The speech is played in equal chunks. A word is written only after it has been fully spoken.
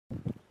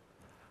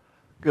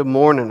Good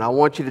morning. I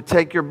want you to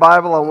take your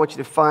Bible. I want you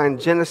to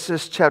find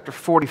Genesis chapter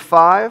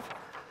 45.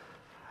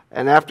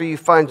 And after you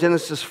find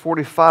Genesis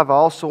 45, I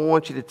also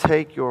want you to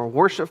take your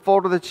worship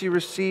folder that you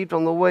received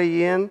on the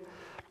way in.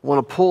 I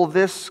want to pull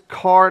this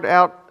card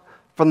out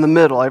from the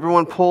middle.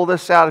 Everyone pull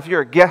this out. If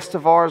you're a guest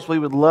of ours, we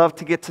would love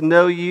to get to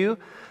know you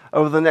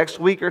over the next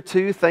week or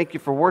two. Thank you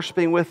for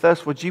worshiping with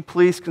us. Would you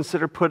please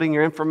consider putting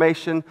your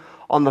information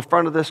on the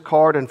front of this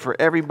card? And for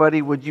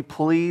everybody, would you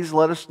please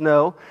let us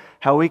know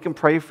how we can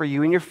pray for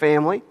you and your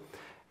family?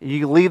 You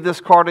can leave this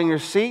card in your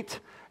seat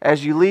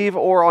as you leave,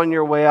 or on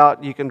your way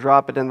out, you can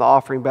drop it in the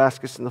offering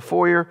baskets in the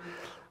foyer.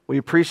 We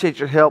appreciate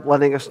your help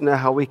letting us know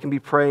how we can be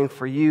praying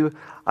for you.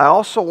 I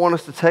also want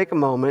us to take a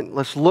moment.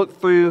 Let's look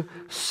through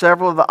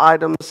several of the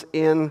items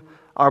in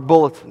our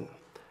bulletin.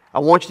 I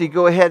want you to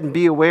go ahead and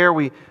be aware.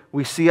 We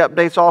see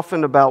updates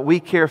often about We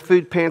Care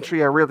Food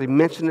Pantry. I rarely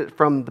mention it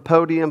from the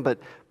podium, but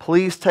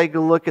please take a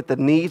look at the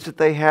needs that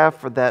they have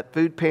for that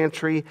food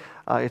pantry.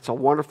 It's a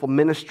wonderful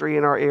ministry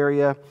in our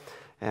area,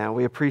 and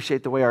we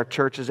appreciate the way our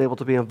church is able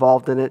to be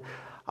involved in it.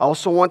 I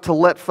also want to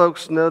let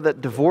folks know that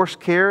Divorce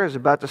Care is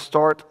about to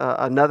start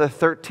another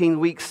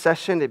 13-week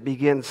session. It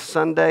begins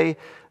Sunday,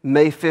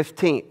 May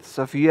 15th.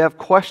 So if you have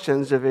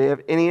questions, if you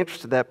have any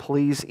interest in that,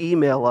 please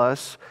email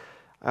us.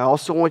 I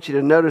also want you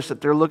to notice that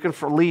they're looking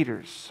for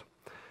leaders.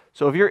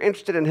 So if you're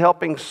interested in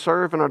helping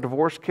serve in our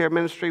divorce care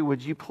ministry,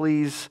 would you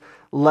please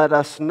let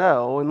us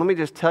know? And let me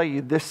just tell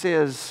you, this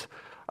is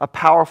a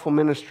powerful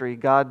ministry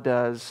God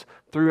does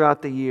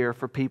throughout the year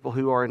for people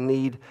who are in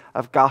need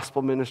of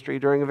gospel ministry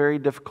during a very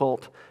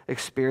difficult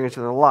experience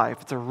in their life.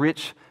 It's a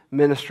rich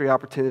ministry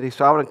opportunity,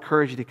 so I would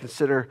encourage you to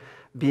consider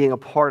being a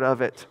part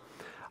of it.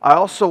 I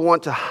also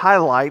want to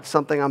highlight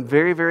something I'm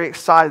very, very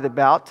excited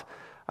about.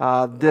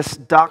 This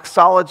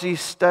doxology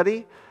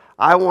study.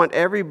 I want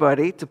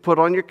everybody to put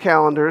on your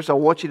calendars, I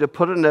want you to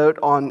put a note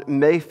on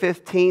May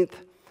 15th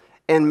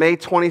and May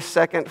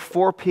 22nd,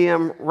 4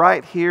 p.m.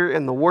 right here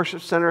in the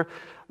worship center.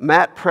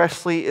 Matt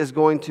Presley is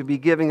going to be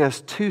giving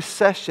us 2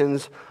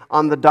 sessions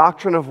on the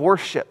doctrine of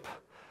worship.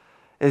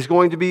 It's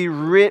going to be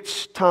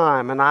rich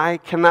time, and I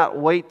cannot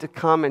wait to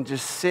come and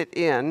just sit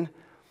in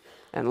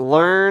and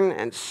learn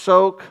and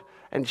soak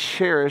and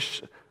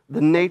cherish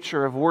the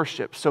nature of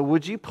worship. So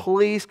would you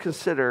please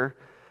consider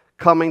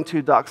coming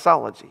to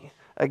doxology?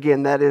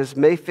 Again, that is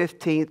May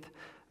 15th,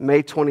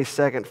 May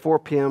 22nd, 4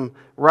 p.m.,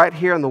 right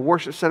here in the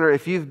worship center.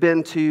 If you've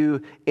been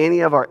to any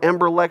of our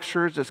Ember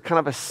lectures, it's kind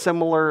of a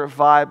similar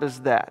vibe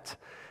as that.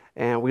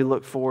 And we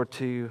look forward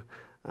to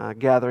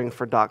gathering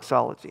for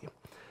doxology.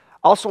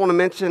 I also want to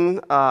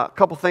mention a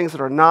couple things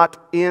that are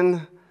not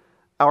in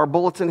our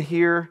bulletin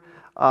here.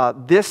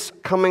 This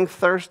coming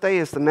Thursday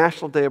is the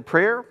National Day of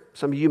Prayer.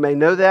 Some of you may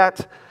know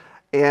that.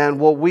 And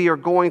what we are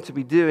going to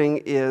be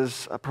doing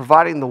is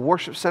providing the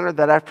worship center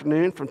that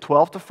afternoon from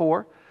 12 to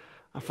 4.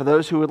 For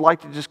those who would like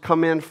to just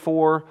come in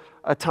for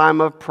a time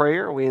of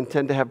prayer, we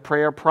intend to have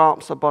prayer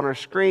prompts up on our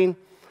screen.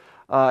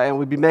 And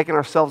we'll be making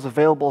ourselves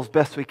available as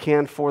best we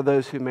can for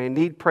those who may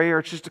need prayer.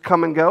 It's just to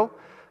come and go,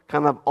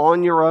 kind of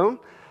on your own.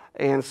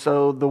 And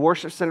so the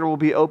worship center will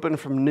be open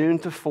from noon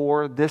to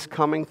 4 this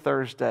coming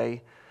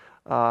Thursday.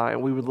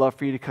 And we would love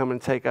for you to come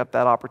and take up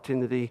that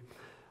opportunity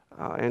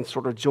and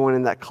sort of join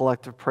in that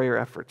collective prayer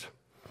effort.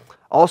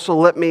 Also,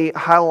 let me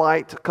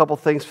highlight a couple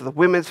things for the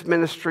women's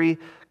ministry.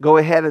 Go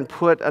ahead and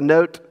put a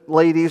note,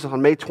 ladies, on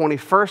May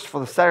 21st for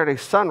the Saturday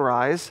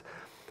sunrise.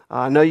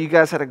 I know you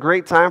guys had a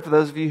great time. For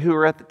those of you who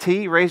were at the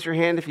tea, raise your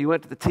hand if you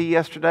went to the tea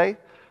yesterday.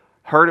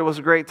 Heard it was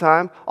a great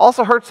time.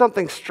 Also heard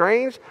something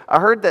strange. I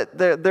heard that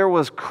there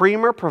was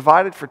creamer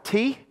provided for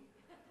tea.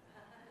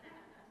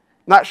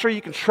 Not sure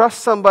you can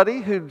trust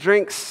somebody who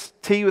drinks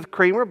tea with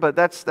creamer, but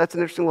that's an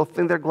interesting little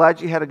thing there. Glad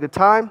you had a good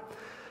time.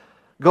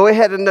 Go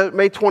ahead and note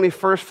May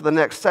 21st for the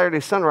next Saturday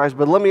sunrise,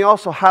 but let me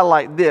also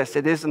highlight this.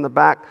 It is in the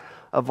back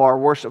of our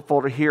worship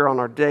folder here on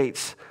our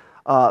dates.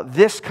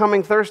 This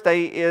coming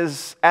Thursday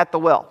is at the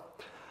well.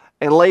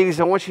 And ladies,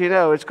 I want you to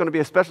know it's going to be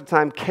a special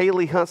time.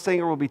 Kaylee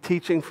Huntsinger will be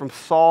teaching from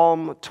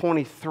Psalm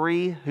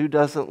 23. Who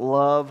doesn't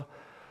love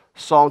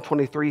Psalm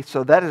 23?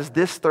 So that is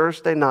this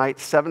Thursday night,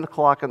 7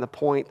 o'clock on the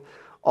Point.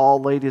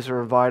 All ladies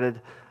are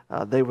invited.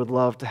 They would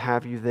love to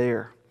have you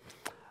there.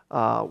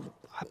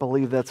 I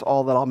believe that's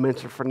all that I'll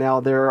mention for now.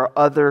 There are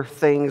other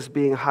things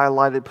being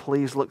highlighted.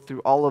 Please look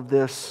through all of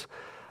this.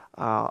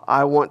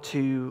 I want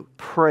to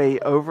pray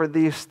over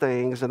these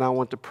things, and I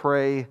want to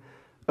pray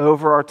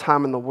over our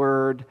time in the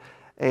Word,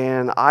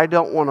 and I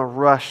don't want to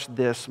rush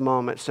this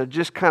moment. So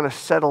just kind of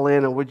settle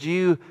in, and would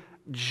you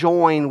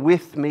join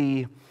with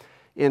me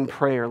in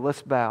prayer?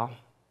 Let's bow.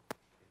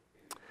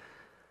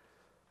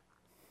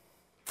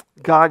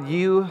 God,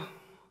 you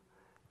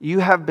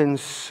have been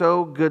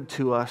so good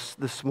to us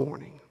this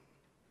morning.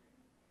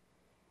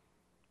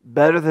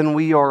 Better than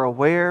we are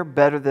aware,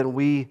 better than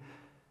we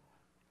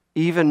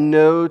even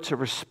know to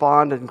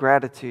respond in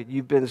gratitude.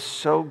 You've been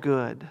so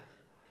good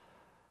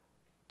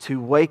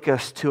to wake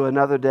us to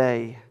another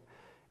day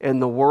in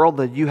the world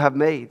that you have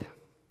made,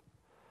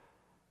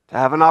 to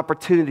have an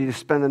opportunity to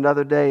spend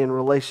another day in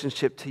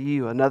relationship to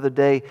you, another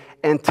day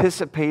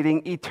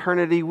anticipating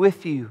eternity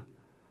with you.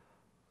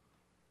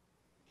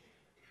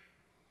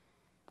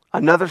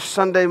 Another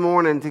Sunday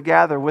morning to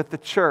gather with the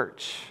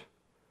church,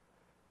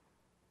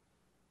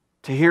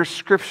 to hear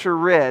Scripture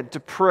read, to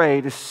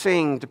pray, to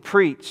sing, to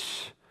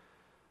preach,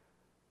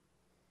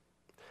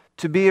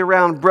 to be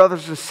around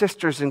brothers and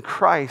sisters in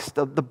Christ,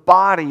 of the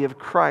body of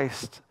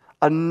Christ.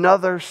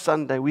 Another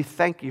Sunday. We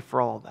thank you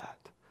for all that.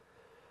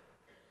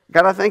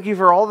 God, I thank you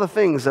for all the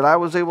things that I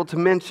was able to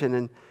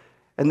mention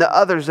and the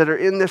others that are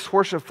in this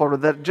worship folder,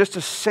 that just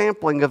a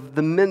sampling of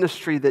the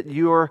ministry that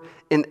you're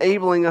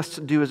enabling us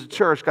to do as a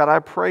church. God, I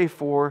pray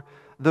for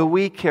the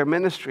We Care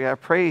ministry. I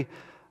pray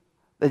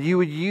that you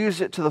would use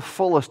it to the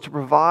fullest to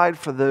provide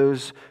for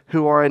those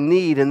who are in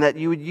need, and that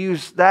you would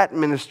use that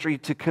ministry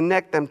to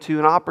connect them to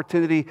an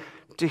opportunity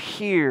to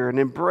hear and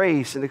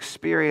embrace and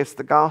experience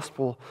the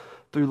gospel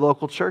through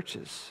local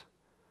churches.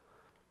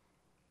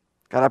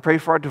 God, I pray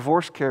for our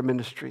divorce care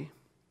ministry.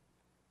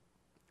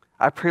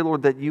 I pray,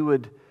 Lord, that you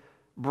would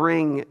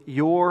bring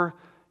your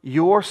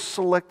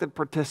selected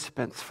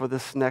participants for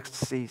this next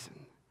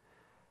season.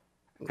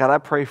 God, I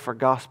pray for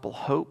gospel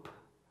hope,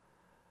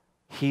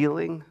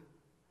 healing.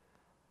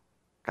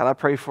 God, I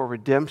pray for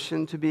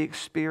redemption to be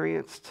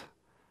experienced.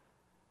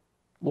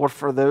 Lord,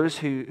 for those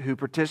who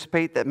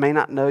participate that may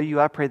not know you,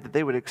 I pray that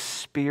they would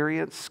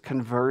experience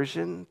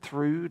conversion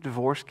through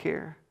divorce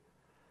care.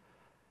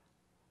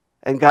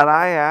 And God,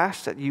 I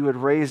ask that you would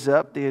raise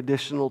up the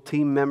additional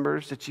team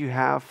members that you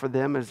have for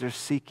them as they're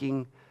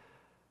seeking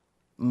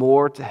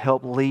more to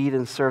help lead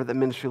and serve that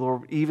ministry,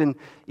 Lord. Even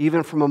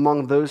from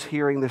among those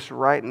hearing this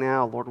right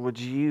now, Lord, would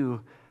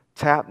you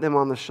tap them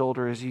on the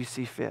shoulder as you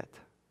see fit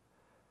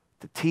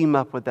to team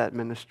up with that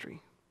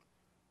ministry.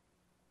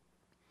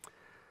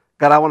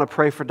 God, I want to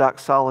pray for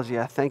Doxology.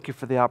 I thank you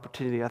for the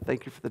opportunity. I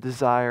thank you for the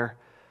desire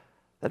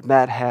that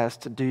Matt has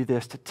to do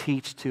this, to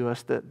teach to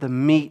us the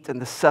meat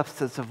and the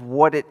substance of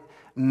what it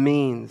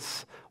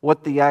means,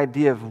 what the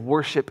idea of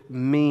worship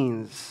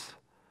means,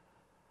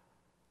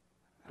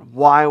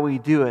 why we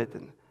do it,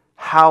 and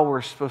how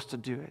we're supposed to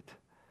do it.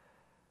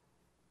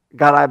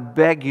 God, I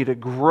beg you to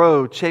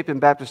grow Chapin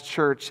Baptist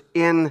Church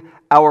in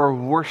our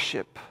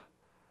worship,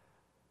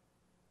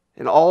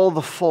 in all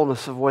the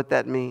fullness of what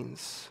that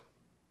means.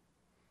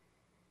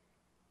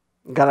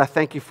 God, I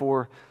thank you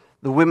for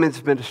the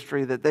women's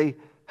ministry, that they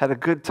had a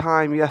good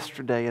time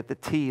yesterday at the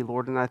tea,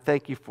 Lord, and I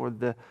thank you for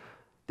the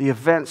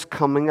events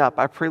coming up.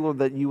 I pray, Lord,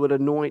 that you would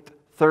anoint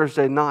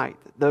Thursday night,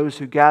 that those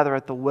who gather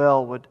at the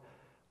well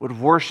would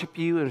worship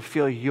you and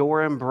feel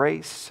your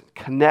embrace,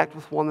 connect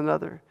with one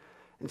another,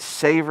 and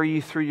savor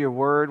you through your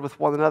word with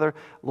one another.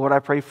 Lord, I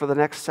pray for the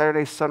next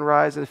Saturday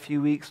sunrise in a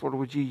few weeks. Lord,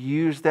 would you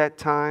use that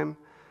time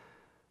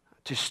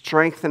to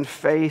strengthen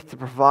faith, to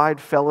provide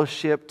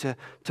fellowship, to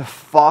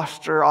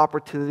foster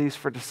opportunities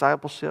for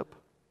discipleship.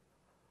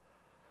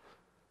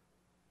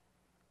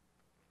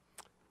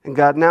 And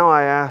God, now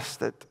I ask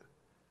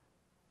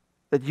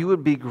that you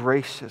would be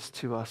gracious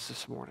to us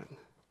this morning.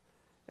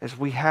 As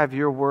we have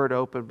your word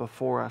open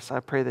before us, I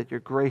pray that you're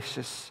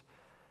gracious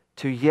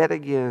to yet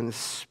again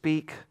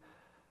speak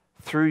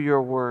through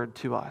your word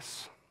to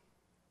us.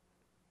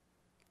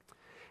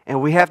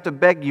 And we have to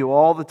beg you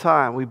all the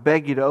time. We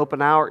beg you to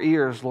open our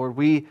ears, Lord.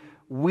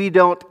 We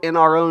don't, in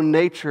our own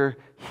nature,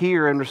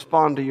 hear and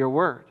respond to your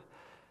word.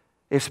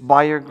 It's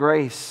by your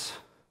grace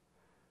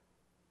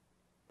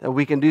that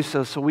we can do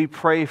so. So we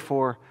pray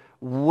for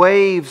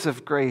waves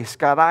of grace.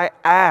 God, I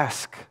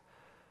ask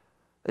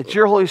that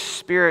your Holy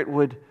Spirit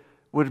would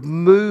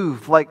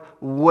move like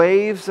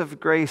waves of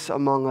grace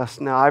among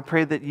us now. I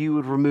pray that you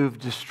would remove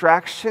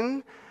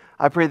distraction.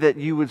 I pray that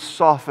you would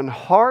soften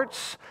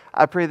hearts.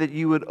 I pray that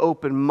you would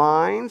open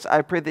minds.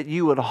 I pray that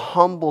you would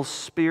humble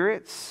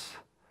spirits,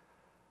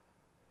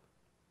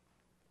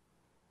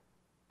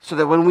 so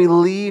that when we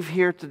leave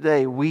here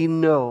today, we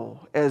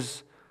know,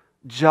 as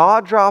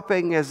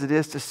jaw-dropping as it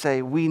is to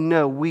say, we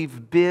know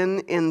we've been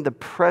in the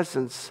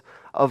presence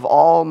of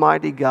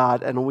Almighty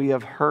God and we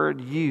have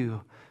heard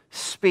you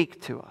speak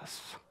to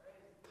us.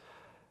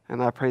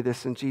 And I pray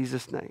this in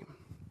Jesus' name.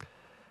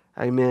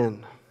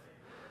 Amen.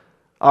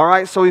 All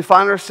right, so we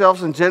find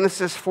ourselves in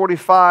Genesis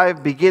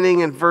 45, beginning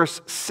in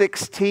verse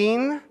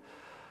 16.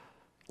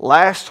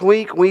 Last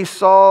week we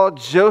saw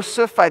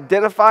Joseph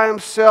identify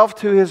himself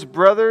to his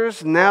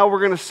brothers. Now we're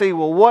going to see,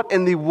 well, what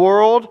in the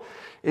world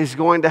is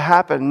going to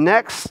happen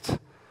next?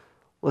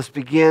 Let's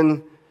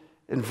begin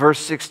in verse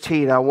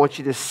 16. I want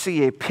you to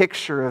see a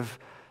picture of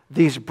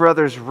these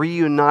brothers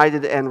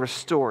reunited and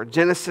restored.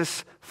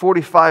 Genesis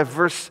 45,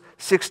 verse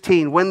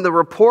 16. When the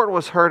report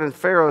was heard in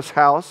Pharaoh's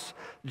house,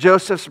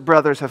 Joseph's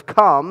brothers have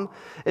come,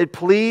 it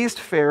pleased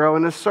Pharaoh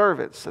and his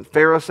servants. And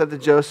Pharaoh said to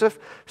Joseph,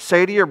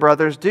 say to your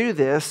brothers, do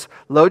this,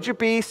 load your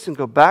beasts and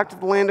go back to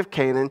the land of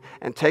Canaan,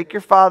 and take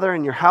your father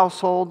and your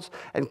households,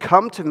 and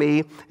come to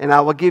me, and I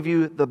will give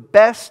you the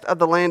best of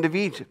the land of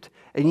Egypt,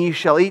 and you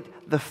shall eat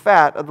the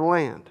fat of the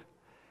land.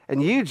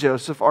 And you,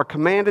 Joseph, are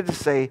commanded to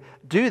say,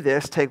 do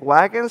this, take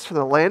wagons from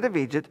the land of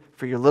Egypt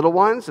for your little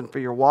ones and for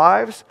your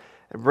wives,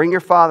 and bring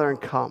your father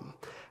and come.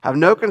 Have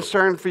no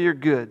concern for your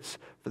goods,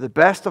 for the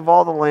best of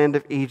all the land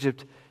of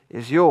Egypt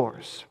is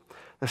yours."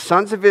 The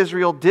sons of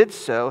Israel did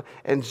so,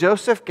 and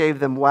Joseph gave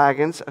them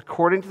wagons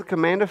according to the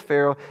command of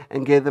Pharaoh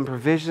and gave them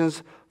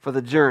provisions for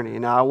the journey.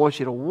 Now I want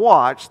you to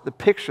watch the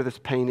picture that's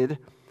painted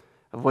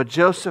of what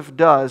Joseph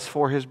does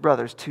for his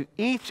brothers. To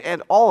each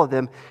and all of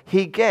them,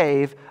 he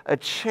gave a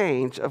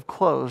change of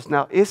clothes.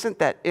 Now, isn't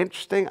that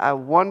interesting? I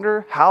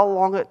wonder how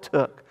long it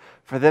took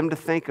for them to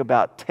think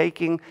about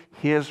taking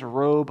his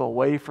robe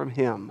away from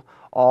him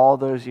all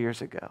those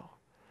years ago.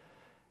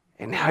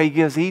 And now he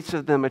gives each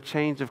of them a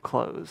change of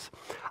clothes.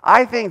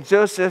 I think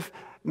Joseph,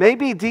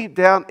 maybe deep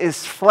down,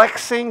 is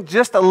flexing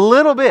just a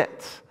little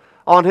bit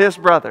on his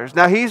brothers.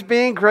 Now, he's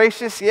being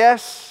gracious,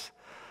 yes,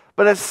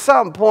 but at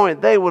some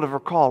point they would have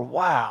recalled,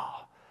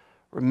 wow,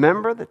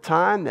 remember the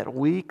time that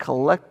we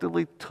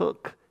collectively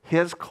took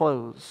his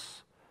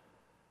clothes?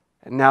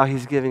 And now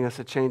he's giving us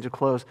a change of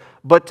clothes.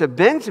 But to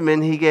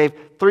Benjamin, he gave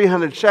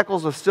 300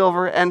 shekels of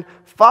silver and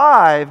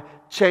 5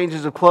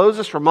 changes of clothes.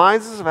 This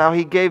reminds us of how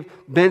he gave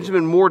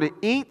Benjamin more to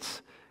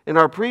eat in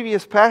our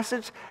previous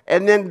passage.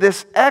 And then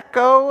this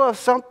echo of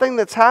something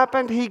that's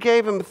happened, he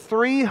gave him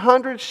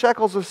 300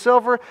 shekels of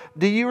silver.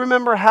 Do you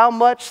remember how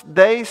much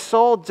they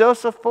sold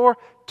Joseph for?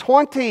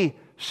 20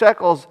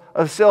 shekels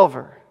of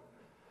silver.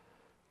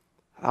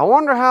 I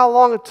wonder how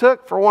long it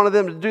took for one of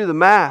them to do the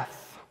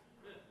math.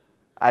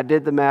 I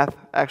did the math.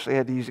 Actually, I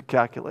had to use a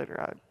calculator.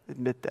 I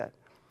admit that.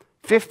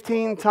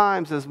 15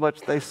 times as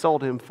much they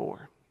sold him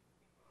for.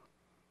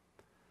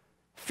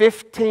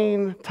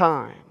 15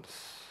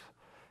 times.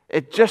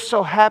 It just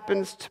so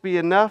happens to be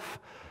enough.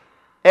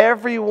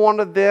 Every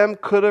one of them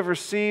could have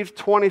received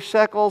 20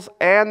 shekels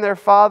and their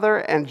father,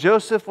 and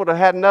Joseph would have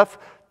had enough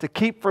to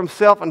keep for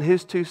himself and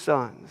his 2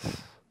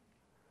 sons.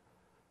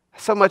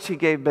 So much he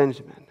gave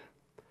Benjamin.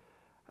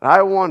 And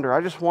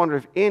I just wonder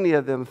if any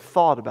of them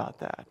thought about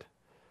that.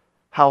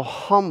 How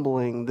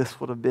humbling this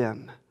would have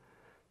been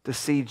to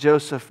see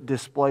Joseph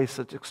display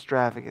such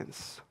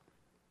extravagance.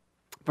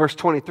 Verse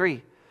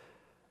 23.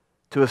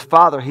 To his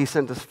father he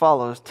sent as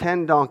follows: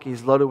 10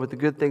 donkeys loaded with the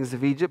good things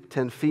of Egypt,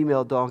 10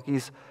 female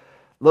donkeys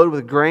loaded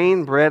with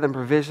grain, bread, and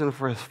provision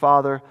for his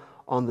father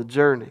on the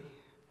journey.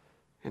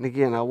 And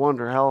again, I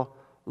wonder how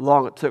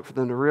long it took for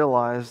them to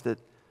realize that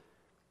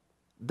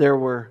there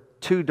were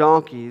 2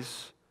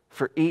 donkeys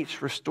for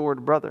each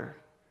restored brother.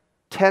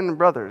 10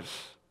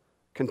 brothers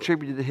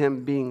contributed to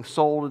him being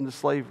sold into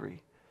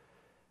slavery.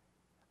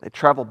 They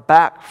traveled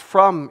back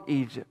from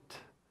Egypt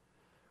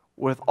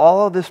with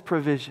all of this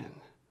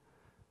provision,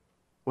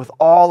 with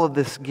all of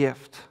this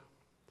gift.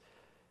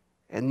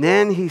 And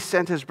then he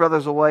sent his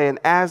brothers away, and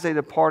as they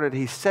departed,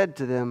 he said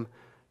to them,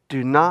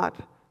 "Do not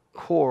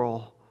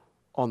quarrel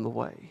on the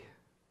way."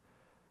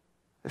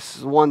 This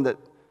is one that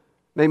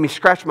made me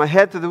scratch my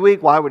head through the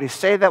week. Why would he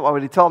say that? Why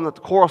would he tell them not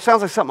to quarrel?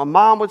 Sounds like something a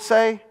mom would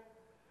say.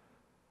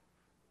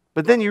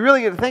 But then you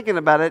really get to thinking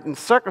about it, and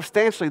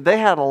circumstantially, they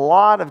had a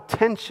lot of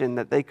tension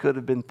that they could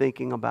have been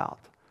thinking about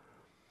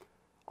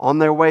on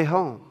their way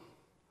home.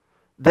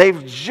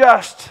 They've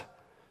just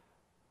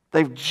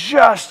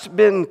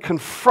been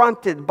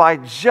confronted by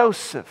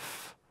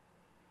Joseph.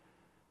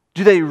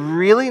 Do they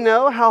really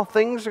know how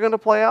things are going to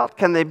play out?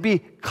 Can they be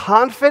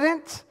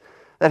confident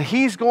that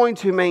he's going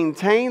to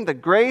maintain the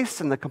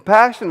grace and the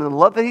compassion and the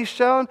love that he's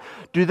shown?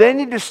 Do they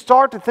need to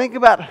start to think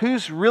about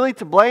who's really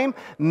to blame?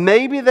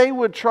 Maybe they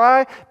would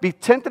be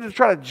tempted to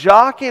try to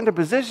jockey into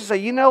position, say,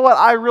 you know what,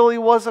 I really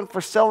wasn't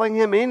for selling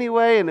him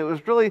anyway, and it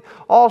was really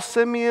all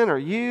Simeon or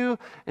you.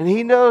 And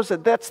he knows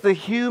that that's the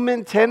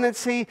human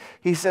tendency.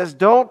 He says,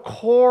 don't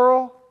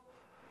quarrel.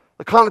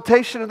 The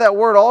connotation of that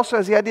word also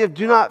has the idea of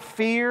do not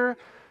fear,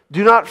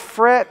 do not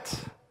fret.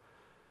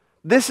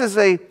 This is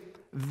a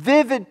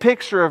vivid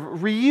picture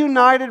of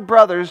reunited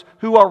brothers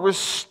who are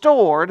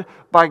restored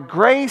by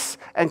grace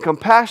and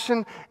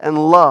compassion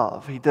and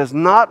love. He does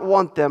not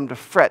want them to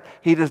fret.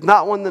 He does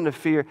not want them to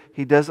fear.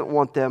 He doesn't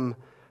want them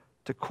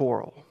to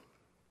quarrel.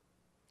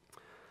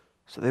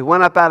 So they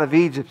went up out of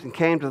Egypt and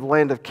came to the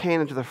land of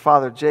Canaan to their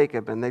father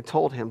Jacob, and they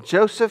told him,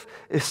 Joseph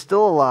is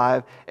still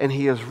alive, and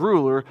he is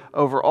ruler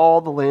over all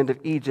the land of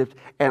Egypt.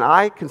 And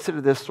I consider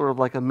this sort of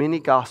like a mini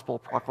gospel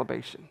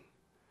proclamation.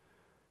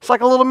 It's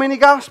like a little mini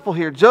gospel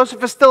here.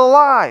 Joseph is still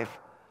alive.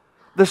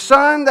 The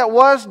son that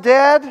was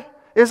dead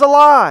is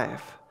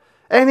alive.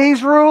 And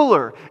he's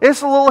ruler.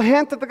 It's a little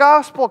hint at the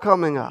gospel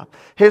coming up.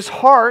 His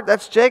heart,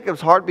 that's Jacob's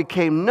heart,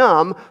 became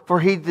numb, for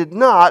he did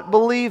not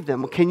believe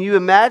them. Can you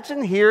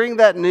imagine hearing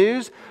that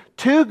news?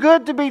 Too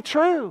good to be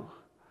true.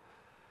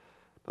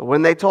 But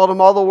when they told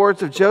him all the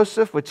words of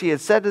Joseph, which he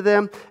had said to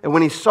them, and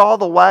when he saw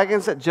the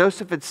wagons that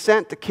Joseph had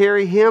sent to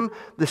carry him,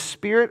 the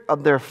spirit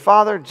of their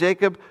father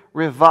Jacob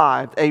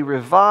revived, a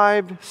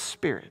revived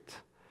spirit.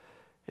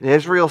 And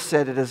Israel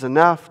said, it is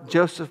enough.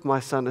 Joseph, my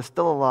son, is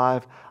still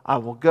alive. I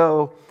will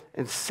go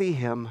and see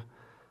him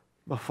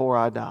before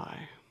I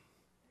die.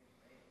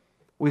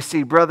 We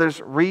see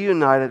brothers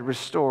reunited,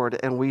 restored,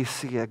 and we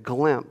see a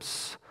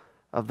glimpse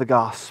of the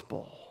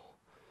gospel.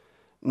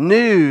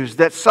 News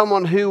that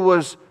someone who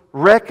was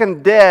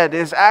reckoned dead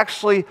is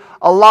actually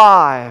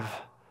alive.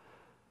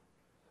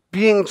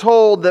 Being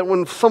told that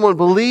when someone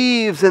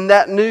believes in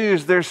that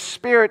news, their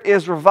spirit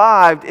is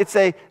revived. It's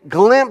a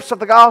glimpse of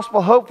the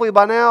gospel. Hopefully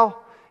by now,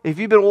 if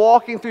you've been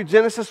walking through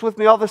Genesis with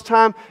me all this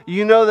time,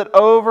 you know that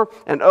over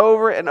and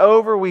over and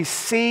over we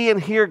see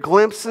and hear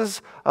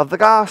glimpses of the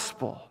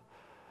gospel.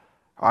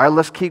 All right,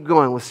 let's keep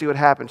going. Let's see what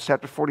happens.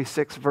 Chapter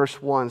 46,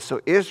 verse 1. So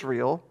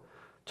Israel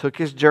took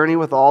his journey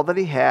with all that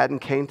he had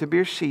and came to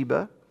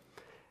Beersheba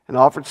and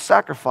offered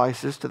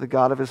sacrifices to the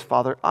God of his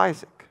father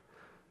Isaac.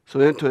 So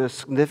he went to a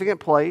significant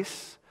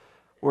place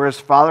where his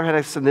father had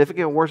a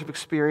significant worship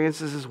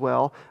experiences as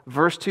well.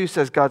 Verse 2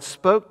 says, God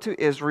spoke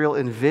to Israel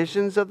in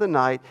visions of the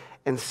night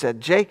and said,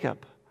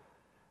 Jacob,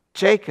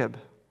 Jacob.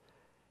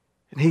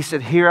 And he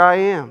said, here I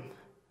am.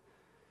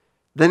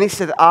 Then he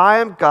said, I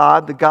am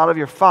God, the God of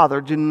your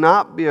father. Do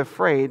not be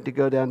afraid to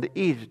go down to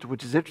Egypt,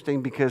 which is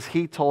interesting because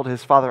he told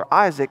his father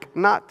Isaac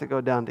not to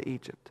go down to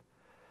Egypt.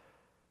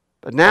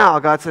 But now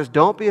God says,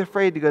 don't be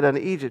afraid to go down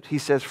to Egypt. He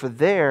says, for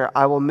there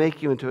I will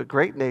make you into a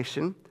great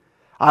nation.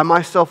 I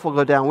myself will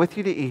go down with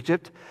you to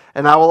Egypt,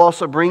 and I will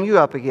also bring you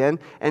up again,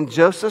 and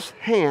Joseph's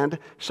hand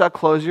shall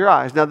close your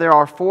eyes. Now there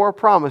are 4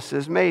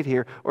 promises made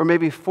here, or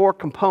maybe 4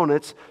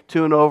 components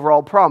to an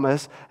overall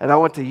promise, and I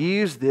want to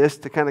use this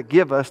to kind of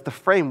give us the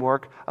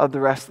framework of the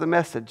rest of the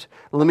message.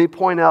 Let me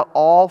point out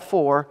all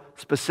 4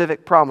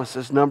 specific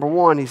promises. Number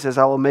 1, he says,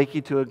 I will make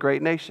you to a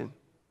great nation.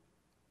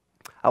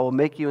 I will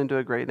make you into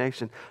a great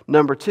nation.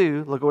 Number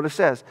 2, look at what it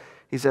says.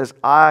 He says,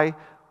 I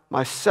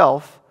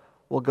myself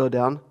will go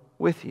down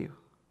with you.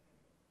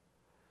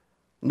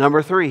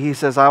 Number 3, he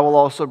says, I will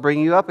also bring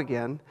you up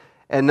again.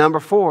 And number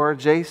 4,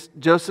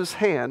 Joseph's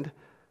hand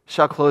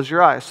shall close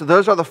your eyes. So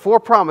those are the 4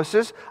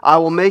 promises. I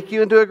will make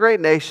you into a great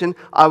nation.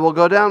 I will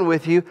go down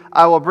with you.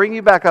 I will bring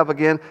you back up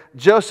again.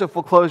 Joseph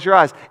will close your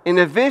eyes. In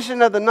a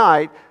vision of the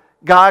night,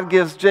 God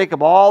gives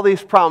Jacob all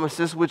these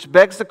promises, which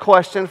begs the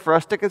question for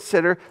us to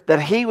consider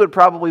that he would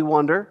probably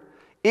wonder,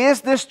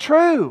 is this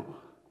true?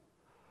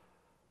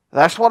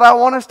 That's what I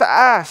want us to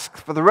ask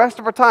for the rest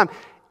of our time.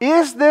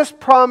 Is this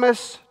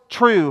promise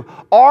true?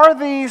 Are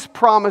these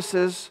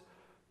promises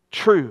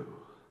true?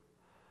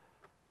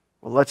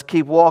 Well, let's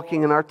keep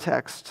walking in our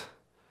text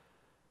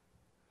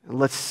and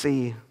let's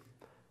see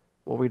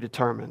what we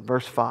determine.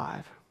 Verse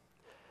 5.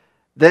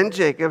 Then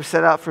Jacob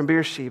set out from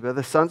Beersheba.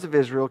 The sons of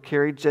Israel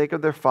carried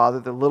Jacob their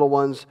father, their little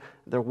ones,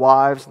 their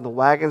wives, and the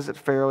wagons that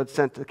Pharaoh had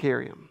sent to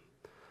carry him.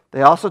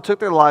 They also took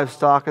their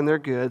livestock and their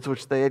goods,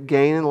 which they had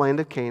gained in the land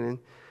of Canaan,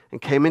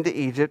 and came into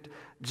Egypt,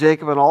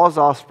 Jacob and all his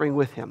offspring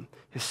with him,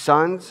 his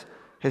sons'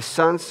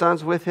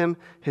 sons with him,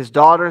 his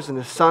daughters and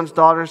his sons'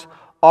 daughters,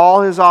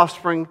 all his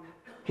offspring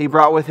he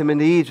brought with him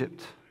into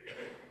Egypt.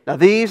 Now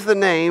these are the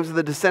names of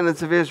the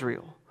descendants of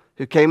Israel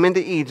who came into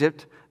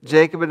Egypt,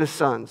 Jacob and his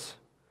sons.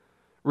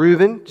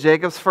 Reuben,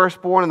 Jacob's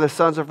firstborn, and the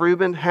sons of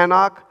Reuben,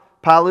 Hanok,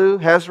 Palu,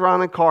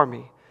 Hezron, and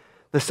Carmi.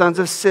 The sons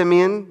of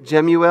Simeon,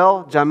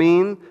 Jemuel,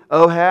 Jamin,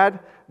 Ohad,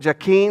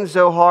 Jachin,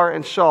 Zohar,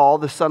 and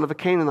Shaul, the son of a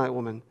Canaanite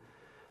woman.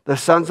 The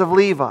sons of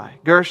Levi,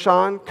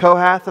 Gershon,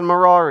 Kohath, and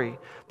Merari.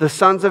 The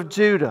sons of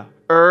Judah,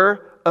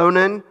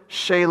 Onan,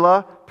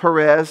 Shelah,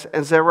 Perez,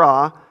 and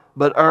Zerah,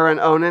 but and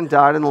Onan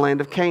died in the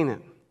land of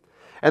Canaan.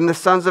 And the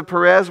sons of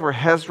Perez were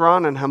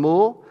Hezron and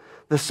Hamul.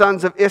 The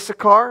sons of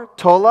Issachar,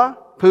 Tola,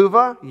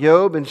 Puvah,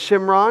 Yob, and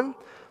Shimron.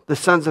 The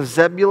sons of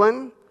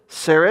Zebulun,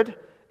 Sered,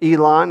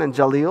 Elon, and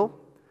Jalil.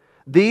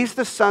 These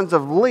the sons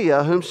of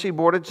Leah, whom she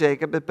bore to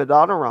Jacob at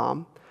Padan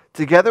Aram,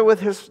 together with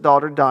his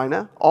daughter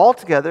Dinah.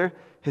 Altogether,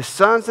 his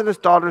sons and his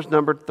daughters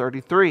numbered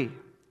 33.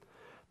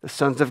 The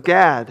sons of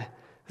Gad,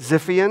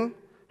 Ziphion,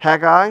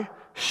 Haggai,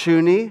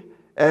 Shuni,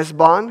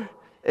 Esbon,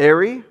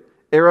 Eri,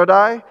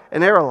 Erodai,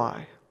 and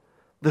Erelai.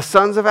 The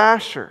sons of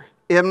Asher,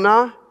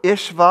 Imnah,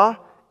 Ishva,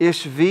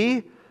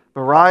 Ishvi,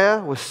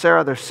 Beriah with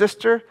Sarah their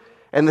sister,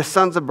 and the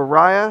sons of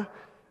Beriah,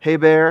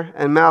 Heber,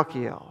 and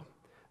Malchiel.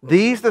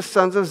 These the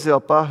sons of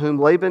Zilpah, whom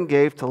Laban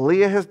gave to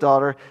Leah his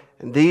daughter,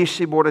 and these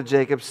she bore to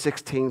Jacob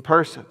 16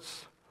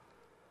 persons.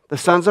 The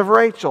sons of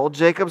Rachel,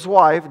 Jacob's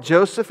wife,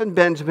 Joseph and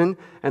Benjamin,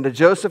 and to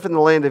Joseph in the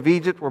land of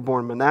Egypt were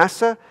born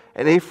Manasseh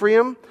and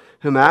Ephraim,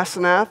 whom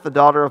Asenath, the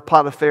daughter of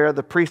Potiphar,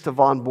 the priest of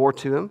On, bore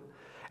to him.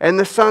 And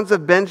the sons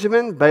of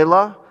Benjamin,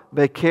 Bela,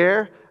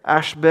 Becher,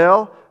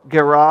 Ashbel,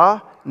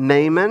 Gerah,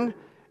 Naaman,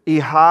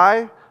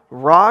 Ehi,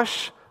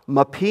 Rosh,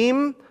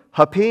 Mapim,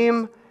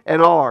 Hapim,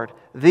 and Ard.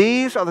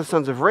 These are the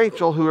sons of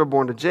Rachel who were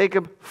born to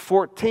Jacob,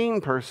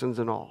 14 persons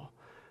in all.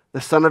 The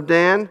son of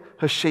Dan,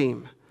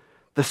 Hashim.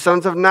 The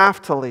sons of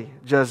Naphtali,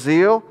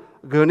 Jaziel,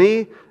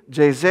 Guni,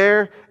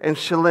 Jazer, and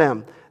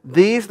Shalem.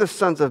 These the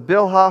sons of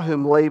Bilhah,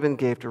 whom Laban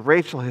gave to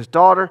Rachel his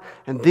daughter,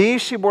 and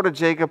these she bore to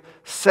Jacob,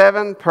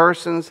 7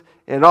 persons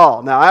in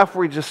all. Now, after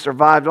we just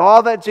survived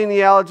all that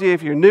genealogy,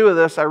 if you're new to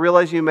this, I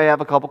realize you may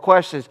have a couple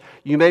questions.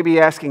 You may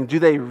be asking, do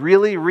they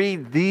really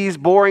read these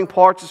boring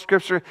parts of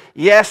Scripture?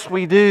 Yes,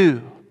 we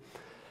do.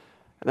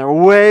 And they're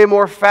way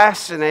more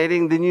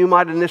fascinating than you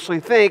might initially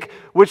think,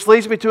 which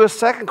leads me to a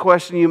second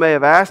question you may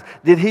have asked.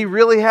 Did he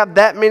really have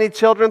that many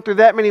children through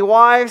that many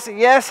wives?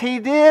 Yes, he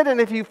did. And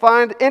if you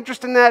find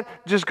interest in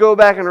that, just go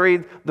back and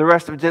read the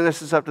rest of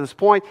Genesis up to this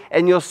point,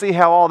 and you'll see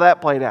how all that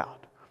played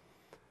out.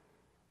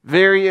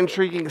 Very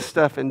intriguing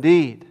stuff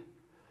indeed.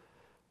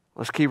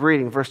 Let's keep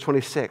reading. Verse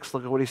 26.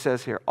 Look at what he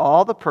says here.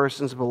 All the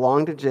persons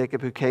belonging to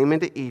Jacob who came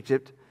into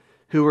Egypt,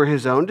 who were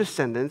his own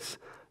descendants,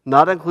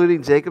 not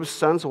including Jacob's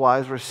sons'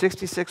 wives, were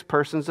 66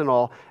 persons in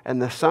all,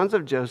 and the sons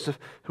of Joseph,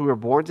 who were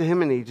born to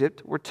him in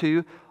Egypt, were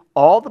 2.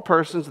 All the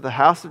persons of the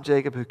house of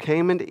Jacob who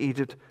came into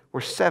Egypt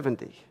were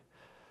 70.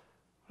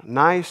 A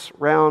nice,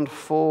 round,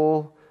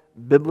 full,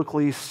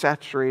 biblically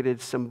saturated,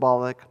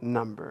 symbolic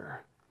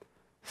number.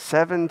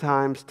 7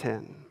 times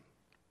 10.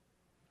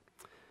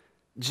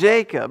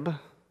 Jacob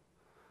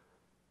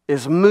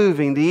is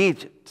moving to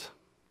Egypt.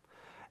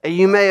 And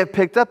you may have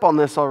picked up on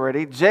this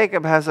already.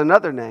 Jacob has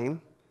another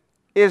name,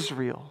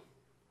 Israel.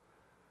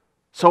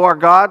 So are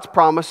God's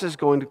promises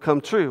going to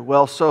come true?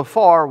 Well, so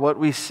far what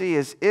we see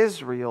is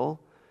Israel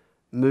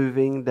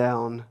moving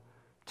down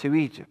to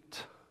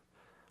Egypt.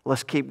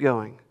 Let's keep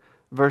going.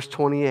 Verse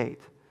 28.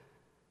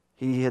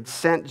 He had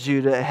sent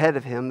Judah ahead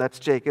of him, that's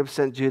Jacob,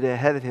 sent Judah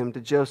ahead of him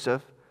to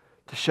Joseph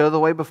to show the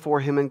way before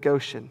him in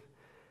Goshen.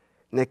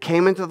 And they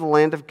came into the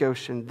land of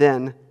Goshen.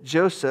 Then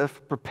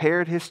Joseph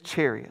prepared his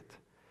chariot,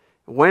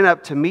 went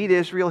up to meet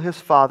Israel his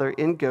father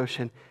in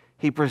Goshen.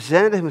 He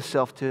presented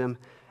himself to him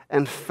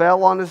and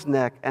fell on his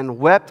neck and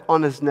wept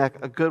on his neck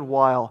a good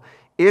while.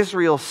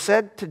 Israel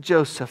said to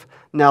Joseph,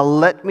 "Now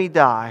let me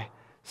die,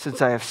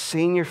 since I have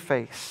seen your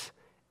face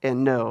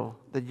and know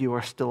that you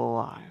are still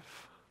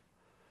alive."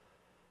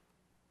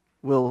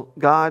 Will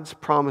God's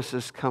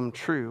promises come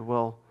true?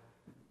 Well,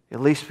 at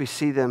least we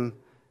see them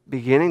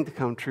beginning to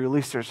come true. At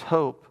least there's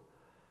hope.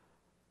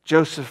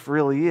 Joseph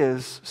really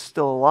is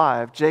still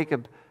alive.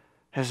 Jacob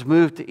has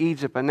moved to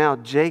Egypt, and now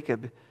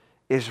Jacob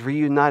is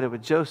reunited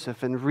with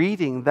Joseph. And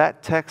reading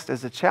that text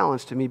is a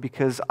challenge to me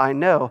because I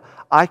know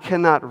I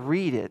cannot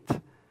read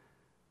it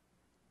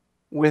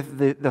with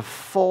the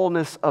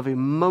fullness of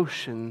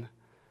emotion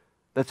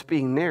that's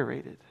being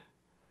narrated.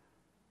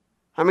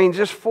 I mean,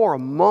 just for a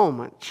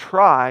moment,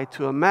 try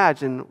to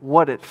imagine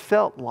what it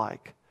felt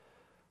like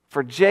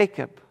for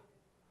Jacob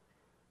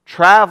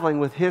traveling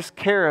with his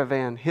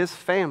caravan, his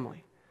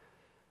family.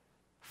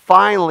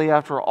 Finally,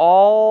 after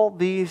all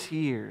these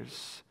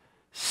years,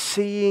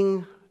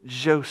 seeing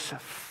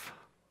Joseph.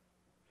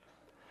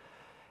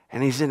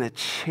 And he's in a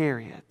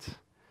chariot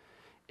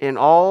in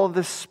all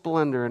this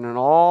splendor and in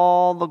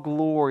all the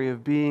glory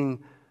of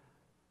being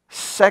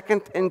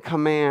second in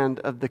command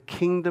of the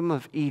kingdom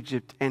of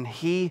Egypt. And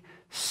he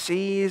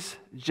sees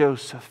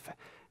Joseph.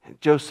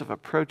 And Joseph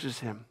approaches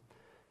him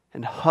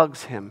and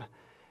hugs him.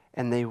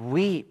 And they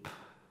weep.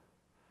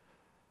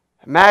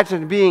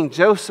 Imagine being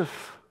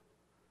Joseph,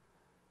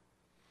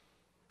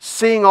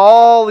 seeing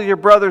all of your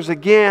brothers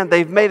again.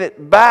 They've made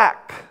it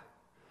back.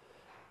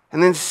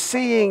 And then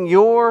seeing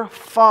your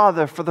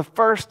father for the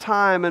first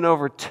time in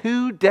over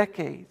 2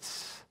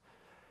 decades.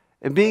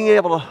 And being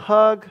able to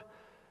hug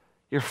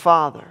your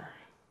father.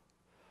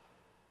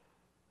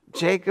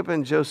 Jacob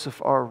and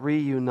Joseph are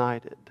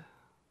reunited.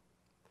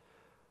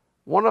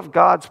 One of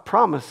God's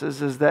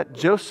promises is that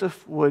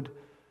Joseph would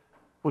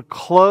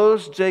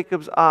close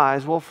Jacob's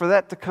eyes. Well, for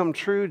that to come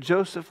true,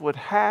 Joseph would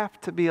have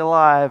to be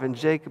alive, and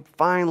Jacob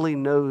finally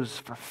knows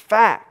for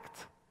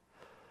fact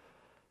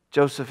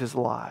Joseph is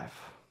alive.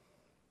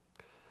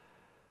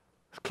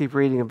 Let's keep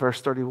reading in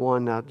verse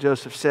 31. Now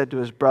Joseph said to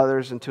his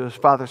brothers and to his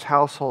father's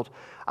household,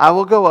 "I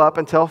will go up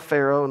and tell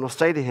Pharaoh and will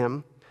say to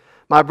him,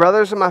 'My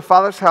brothers and my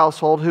father's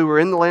household who were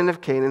in the land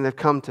of Canaan have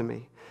come to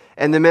me,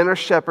 and the men are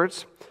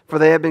shepherds, for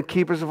they have been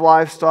keepers of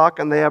livestock,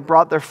 and they have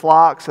brought their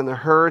flocks and their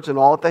herds and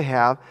all that they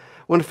have.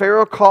 When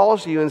Pharaoh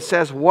calls you and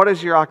says, "What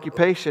is your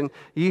occupation?"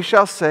 you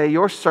shall say,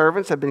 "Your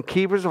servants have been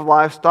keepers of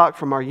livestock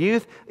from our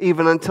youth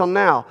even until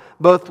now,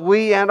 both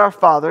we and our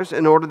fathers,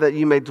 in order that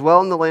you may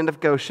dwell in the land of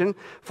Goshen.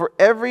 For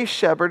every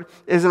shepherd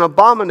is an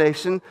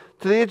abomination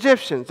to the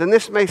Egyptians." And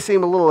this may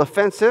seem a little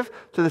offensive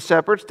to the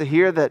shepherds to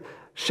hear that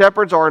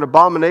shepherds are an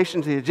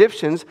abomination to the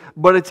Egyptians,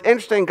 but it's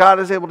interesting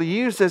God is able to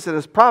use this in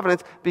His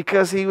providence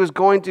because He was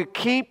going to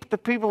keep the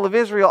people of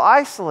Israel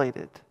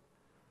isolated.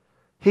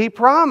 He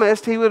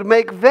promised He would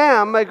make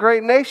them a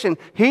great nation.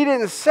 He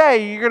didn't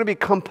say you're going to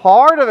become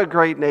part of a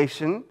great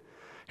nation.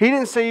 He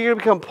didn't say you're going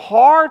to become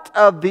part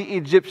of the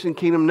Egyptian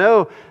kingdom.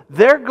 No,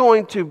 they're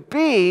going to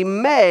be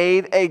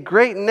made a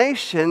great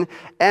nation,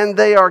 and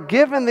they are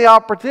given the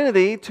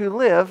opportunity to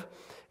live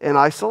in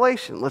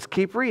isolation. Let's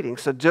keep reading.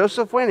 So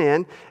Joseph went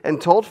in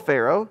and told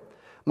Pharaoh,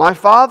 "My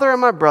father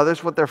and my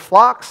brothers with their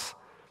flocks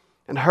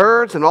and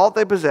herds and all that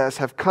they possess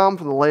have come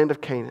from the land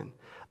of Canaan.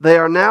 They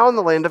are now in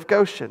the land of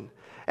Goshen."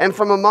 And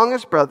from among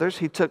his brothers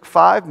he took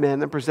 5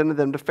 men and presented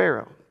them to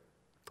Pharaoh.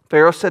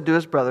 Pharaoh said to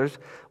his brothers,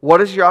 "What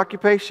is your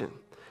occupation?"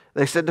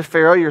 They said to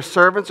Pharaoh, your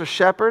servants are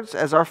shepherds,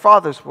 as our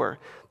fathers were.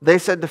 They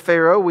said to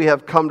Pharaoh, we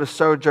have come to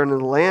sojourn in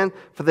the land,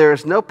 for there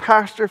is no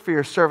pasture for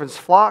your servants'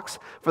 flocks,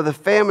 for the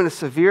famine is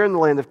severe in the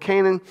land of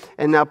Canaan,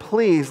 and now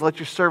please let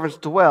your servants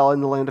dwell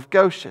in the land of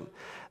Goshen.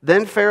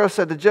 Then Pharaoh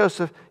said to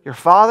Joseph, your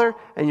father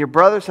and your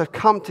brothers have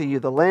come to you.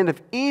 The land of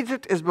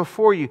Egypt is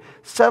before you.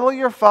 Settle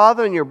your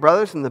father and your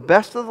brothers in the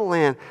best of the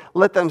land.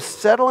 Let them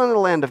settle in the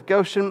land of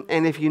Goshen,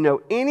 and if you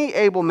know any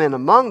able men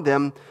among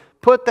them,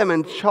 put them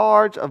in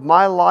charge of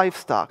my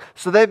livestock.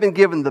 So they've been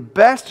given the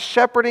best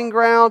shepherding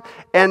ground,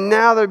 and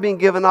now they're being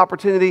given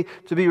opportunity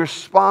to be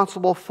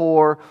responsible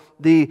for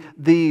the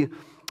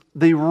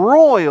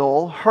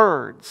royal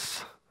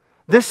herds.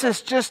 This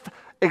is just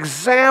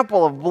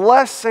example of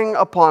blessing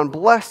upon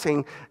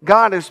blessing.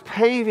 God is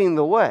paving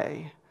the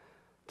way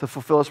to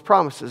fulfill His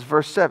promises.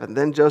 Verse 7,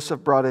 then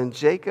Joseph brought in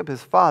Jacob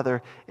his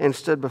father and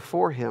stood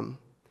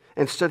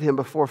him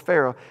before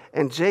Pharaoh,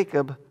 and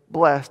Jacob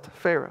blessed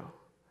Pharaoh.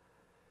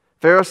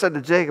 Pharaoh said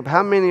to Jacob,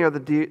 how many are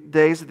the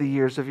days of the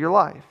years of your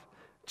life?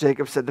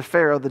 Jacob said to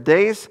Pharaoh, the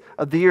days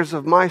of the years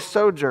of my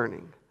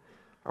sojourning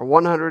are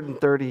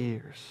 130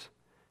 years.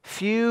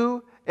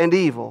 Few and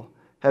evil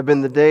have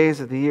been the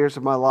days of the years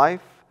of my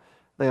life.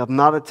 They have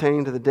not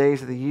attained to the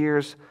days of the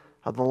years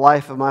of the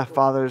life of my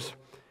fathers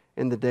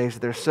in the days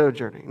of their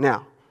sojourning.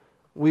 Now,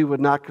 we would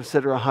not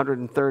consider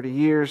 130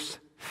 years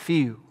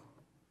few.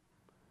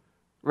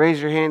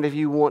 Raise your hand if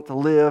you want to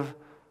live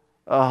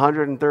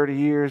 130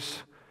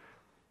 years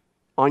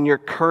on your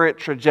current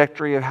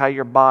trajectory of how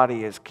your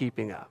body is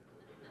keeping up.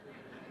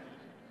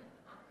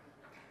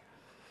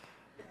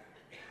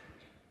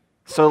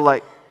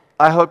 So,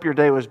 I hope your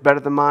day was better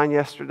than mine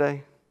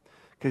yesterday,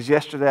 because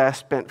yesterday I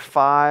spent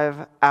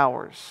 5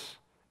 hours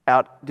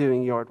out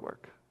doing yard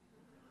work.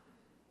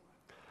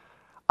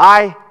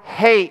 I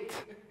hate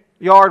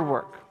yard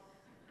work.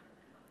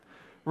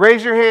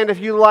 Raise your hand if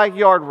you like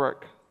yard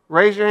work.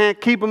 Raise your hand,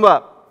 keep them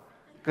up,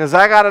 because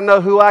I got to know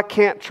who I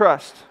can't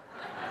trust.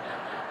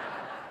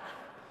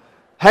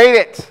 Hate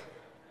it.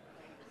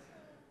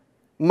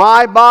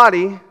 My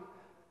body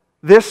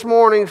this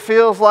morning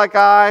feels like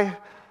I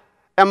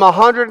am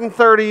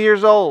 130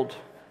 years old.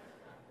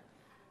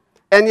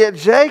 And yet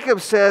Jacob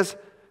says,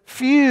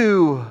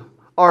 few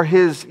are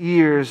his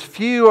years,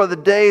 few are the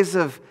days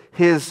of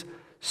his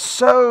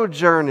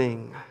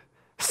sojourning.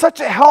 Such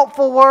a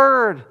helpful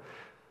word.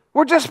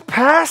 We're just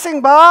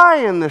passing by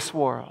in this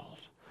world.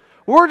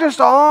 We're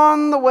just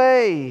on the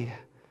way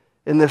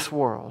in this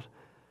world.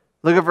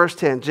 Look at verse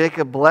 10.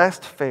 Jacob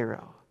blessed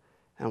Pharaoh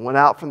and went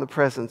out from the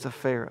presence of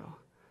Pharaoh.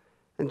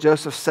 And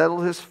Joseph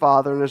settled his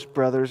father and his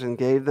brothers and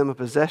gave them a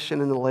possession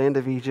in the land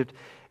of Egypt,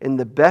 in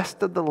the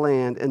best of the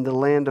land, in the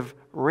land of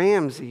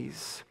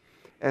Ramses,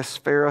 as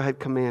Pharaoh had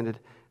commanded.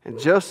 And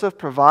Joseph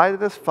provided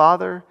his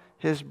father,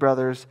 his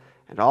brothers,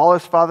 and all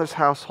his father's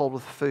household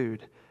with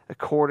food,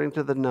 according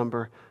to the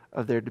number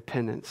of their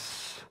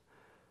dependents.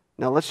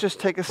 Now let's just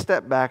take a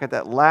step back at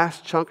that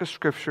last chunk of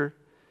Scripture.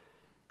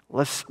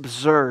 Let's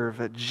observe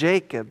that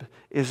Jacob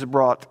is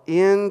brought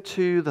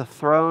into the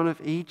throne of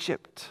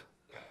Egypt.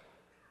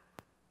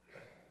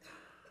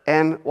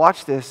 And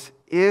watch this,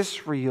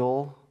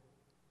 Israel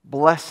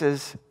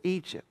blesses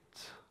Egypt.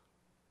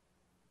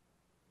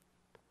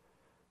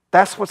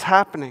 That's what's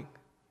happening.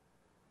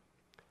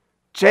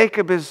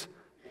 Jacob is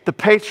the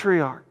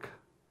patriarch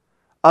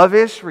of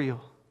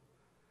Israel.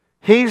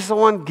 He's the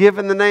one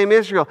given the name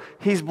Israel.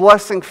 He's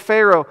blessing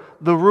Pharaoh,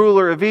 the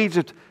ruler of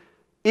Egypt.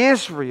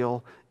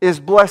 Israel is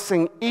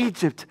blessing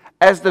Egypt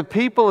as the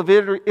people of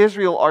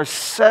Israel are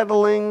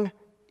settling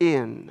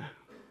in.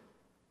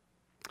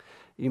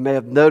 You may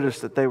have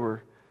noticed that they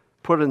were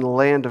put in the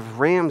land of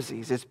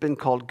Ramses. It's been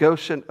called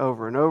Goshen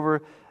over and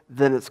over.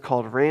 Then it's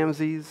called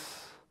Ramses.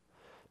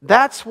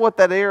 That's what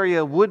that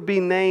area would be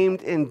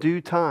named in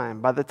due time.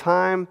 By the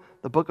time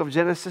the book of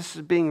Genesis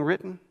is being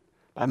written,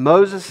 by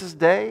Moses'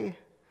 day,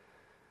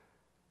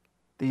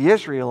 the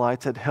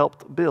Israelites had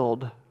helped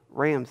build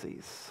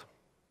Ramses.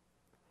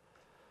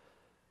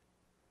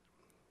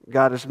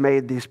 God has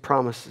made these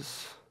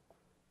promises.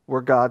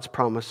 Were God's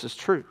promises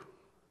true?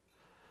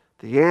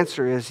 The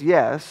answer is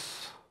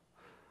yes,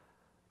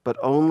 but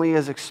only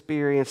as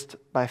experienced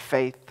by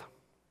faith.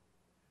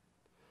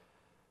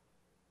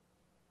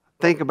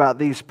 Think about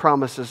these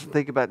promises and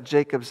think about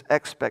Jacob's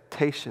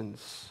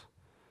expectations.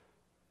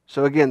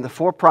 So again, the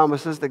 4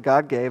 promises that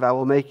God gave: I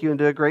will make you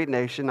into a great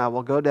nation, I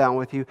will go down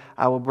with you,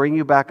 I will bring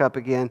you back up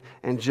again,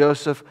 and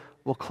Joseph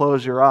will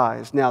close your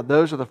eyes. Now,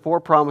 those are the 4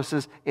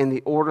 promises in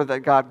the order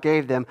that God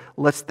gave them.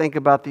 Let's think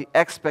about the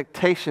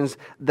expectations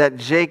that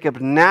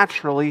Jacob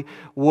naturally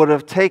would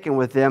have taken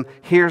with them.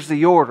 Here's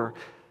the order.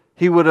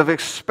 He would have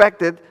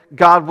expected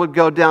God would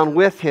go down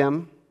with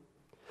him.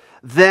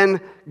 Then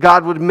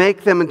God would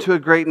make them into a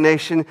great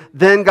nation.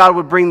 Then God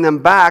would bring them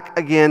back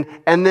again.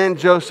 And then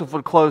Joseph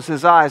would close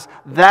his eyes.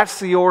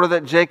 That's the order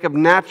that Jacob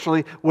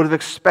naturally would have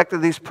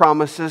expected these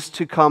promises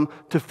to come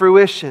to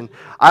fruition.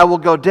 I will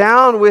go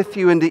down with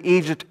you into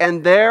Egypt,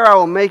 and there I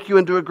will make you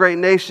into a great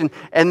nation.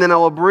 And then I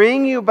will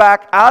bring you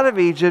back out of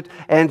Egypt,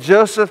 and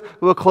Joseph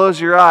will close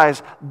your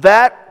eyes.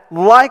 That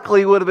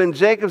likely would have been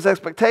Jacob's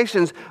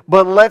expectations,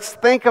 but let's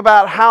think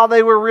about how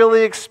they were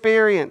really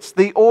experienced,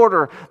 the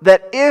order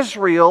that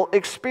Israel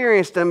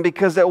experienced them,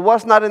 because it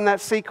was not in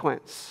that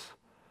sequence.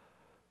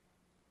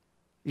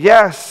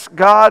 Yes,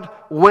 God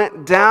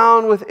went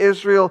down with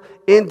Israel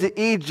into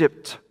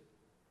Egypt.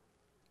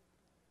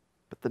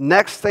 But the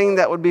next thing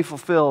that would be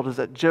fulfilled is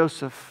that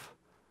Joseph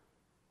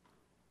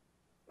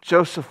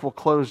will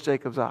close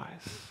Jacob's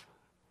eyes.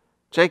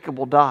 Jacob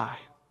will die.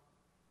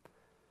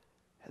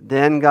 And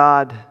then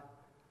God,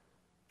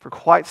 for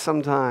quite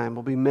some time,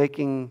 will be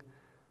making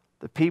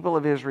the people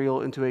of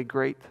Israel into a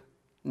great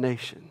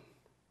nation.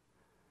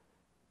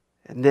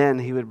 And then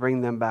He would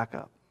bring them back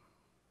up.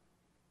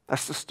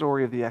 That's the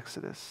story of the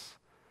Exodus.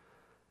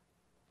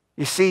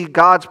 You see,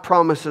 God's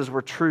promises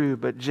were true,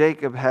 but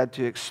Jacob had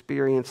to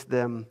experience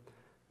them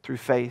through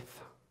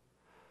faith.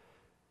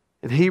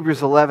 In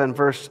Hebrews 11,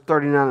 verse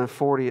 39 and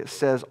 40, it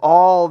says,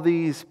 all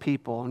these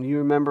people, and you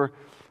remember,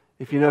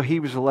 if you know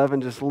Hebrews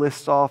 11 just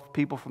lists off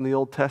people from the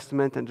Old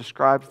Testament and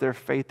describes their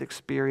faith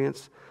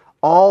experience.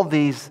 All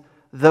these,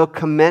 though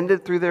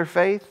commended through their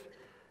faith,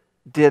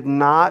 did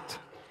not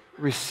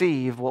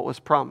receive what was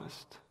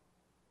promised.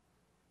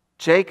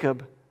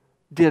 Jacob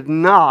did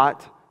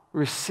not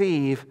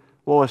receive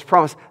what was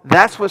promised.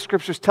 That's what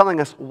Scripture is telling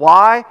us.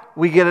 Why?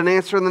 We get an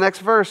answer in the next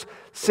verse.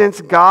 Since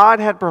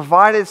God had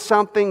provided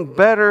something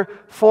better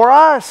for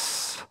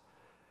us,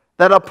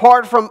 that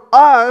apart from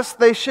us,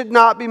 they should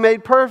not be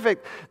made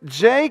perfect.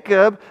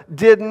 Jacob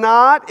did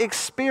not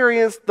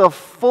experience the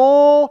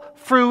full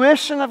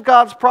fruition of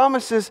God's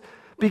promises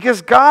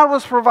because God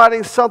was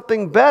providing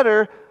something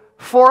better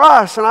for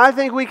us. And I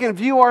think we can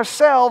view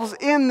ourselves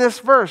in this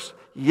verse.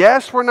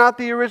 Yes, we're not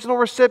the original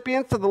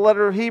recipients of the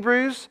letter of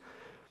Hebrews,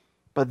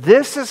 but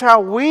this is how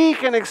we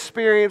can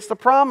experience the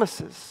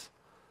promises.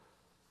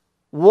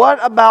 What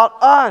about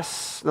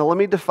us? Now let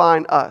me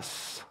define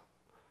us.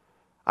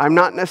 I'm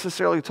not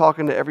necessarily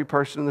talking to every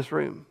person in this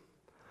room.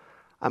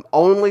 I'm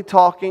only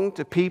talking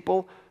to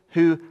people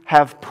who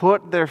have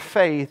put their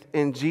faith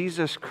in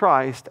Jesus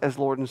Christ as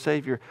Lord and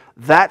Savior.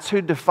 That's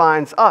who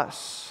defines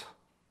us.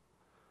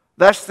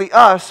 That's the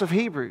us of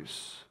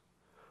Hebrews.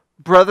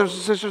 Brothers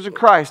and sisters in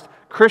Christ,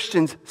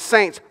 Christians,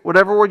 saints,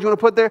 whatever word you want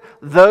to put there,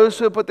 those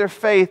who have put their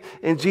faith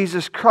in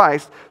Jesus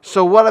Christ.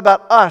 So what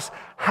about us?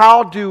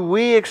 How do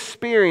we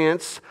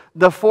experience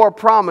the four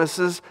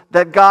promises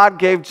that God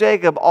gave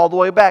Jacob all the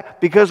way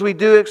back? Because we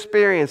do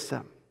experience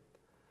them,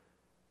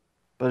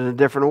 but in a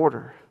different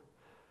order.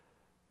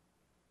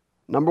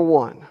 Number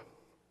one,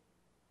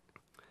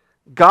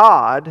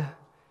 God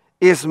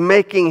is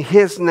making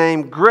His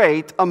name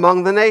great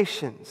among the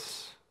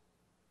nations.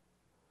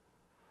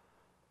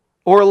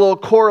 Or a little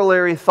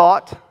corollary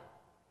thought.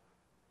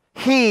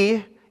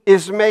 He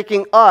is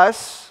making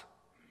us,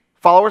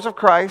 followers of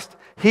Christ,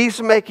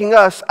 He's making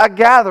us a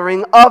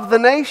gathering of the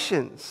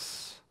nations.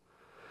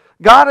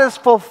 God is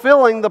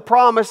fulfilling the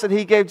promise that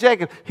He gave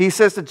Jacob. He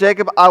says to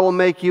Jacob, I will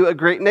make you a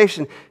great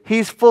nation.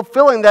 He's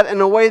fulfilling that in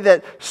a way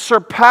that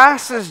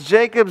surpasses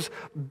Jacob's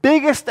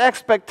biggest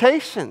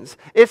expectations.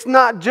 It's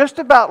not just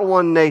about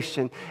one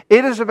nation.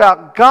 It is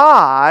about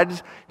God,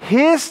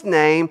 His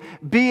name,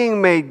 being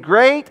made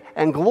great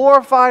and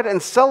glorified and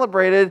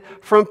celebrated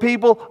from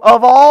people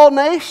of all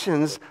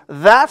nations.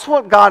 That's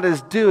what God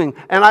is doing.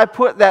 And I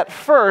put that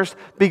first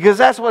because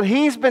that's what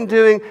He's been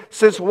doing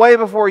since way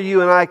before you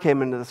and I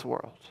came into this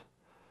world.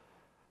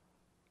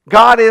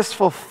 God is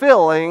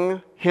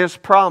fulfilling His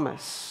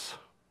promise.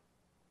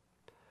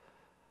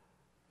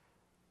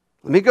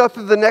 Let me go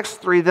through the next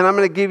three, then I'm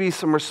going to give you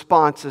some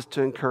responses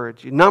to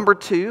encourage you. Number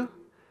two,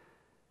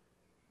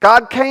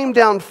 God came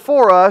down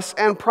for us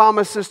and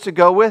promises to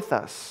go with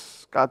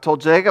us. God told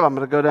Jacob, I'm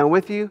going to go down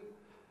with you,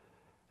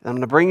 and I'm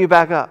going to bring you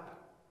back up.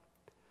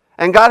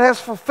 And God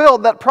has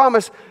fulfilled that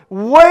promise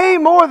way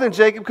more than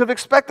Jacob could have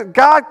expected.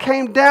 God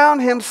came down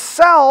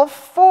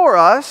Himself for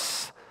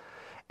us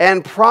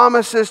and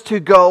promises to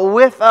go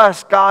with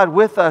us, God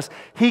with us.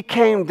 He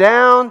came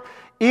down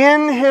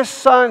in His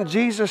Son,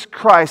 Jesus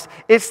Christ.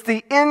 It's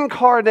the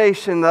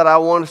incarnation that I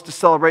want us to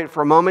celebrate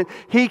for a moment.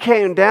 He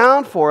came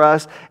down for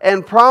us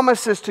and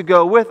promises to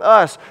go with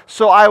us.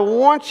 So I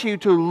want you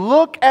to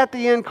look at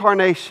the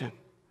incarnation.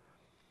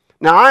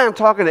 Now, I am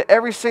talking to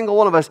every single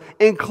one of us,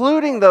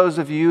 including those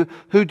of you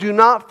who do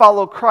not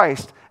follow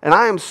Christ. And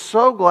I am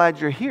so glad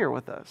you're here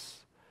with us.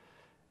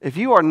 If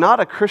you are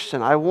not a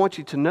Christian, I want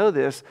you to know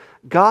this.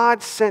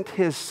 God sent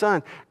His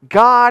Son.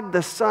 God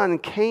the Son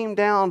came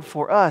down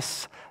for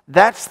us.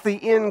 That's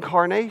the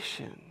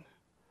incarnation.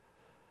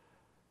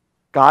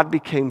 God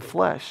became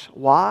flesh.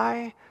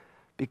 Why?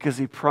 Because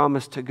He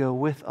promised to go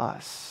with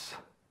us.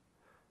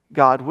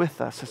 God with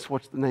us. That's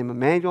what the name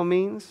Emmanuel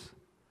means.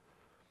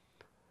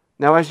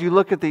 Now, as you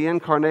look at the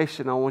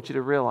incarnation, I want you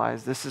to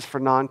realize this is for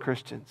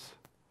non-Christians.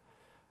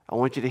 I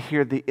want you to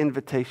hear the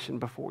invitation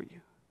before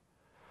you.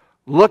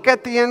 Look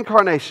at the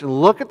incarnation.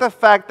 Look at the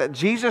fact that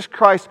Jesus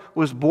Christ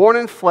was born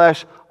in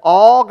flesh,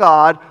 all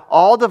God,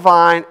 all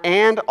divine,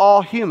 and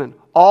all human,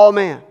 all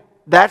man.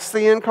 That's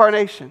the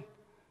incarnation.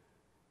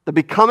 The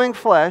becoming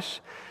flesh.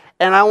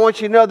 And I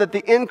want you to know that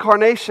the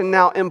incarnation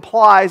now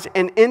implies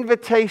an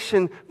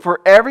invitation for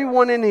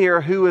everyone in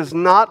here who is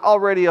not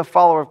already a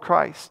follower of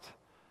Christ.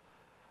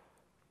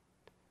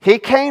 He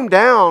came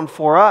down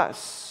for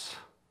us,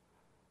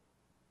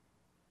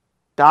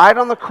 died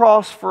on the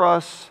cross for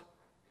us,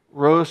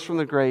 rose from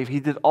the grave.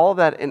 He did all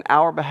that in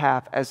our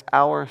behalf as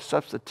our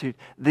substitute.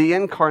 The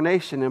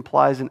incarnation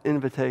implies an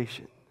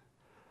invitation.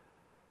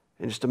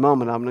 In just a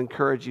moment, I'm going to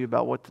encourage you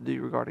about what to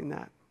do regarding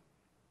that.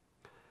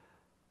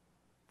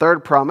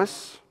 Third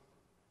promise,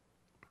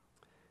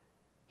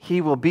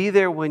 He will be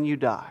there when you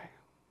die.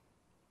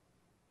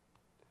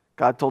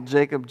 God told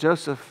Jacob,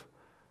 Joseph,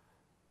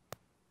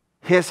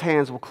 His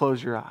hands will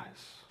close your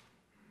eyes.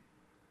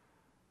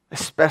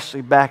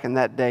 Especially back in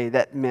that day,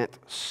 that meant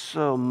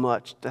so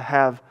much to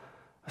have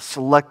a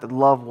selected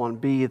loved one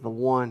be the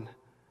one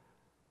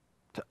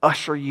to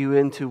usher you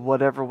into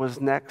whatever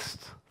was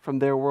next from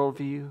their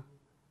worldview.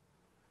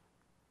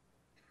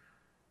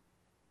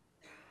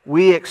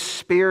 We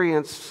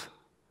experience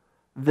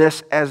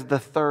this as the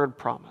third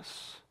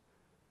promise.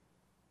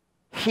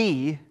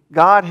 He,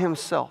 God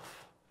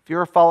Himself, if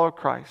you're a follower of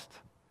Christ,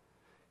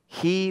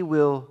 He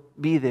will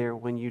be there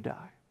when you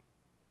die.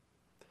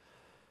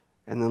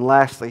 And then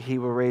lastly, He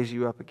will raise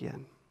you up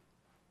again.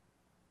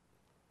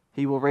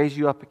 He will raise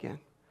you up again.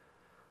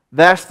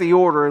 That's the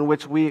order in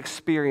which we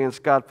experience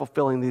God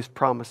fulfilling these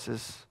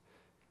promises.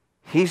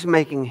 He's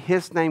making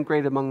His name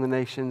great among the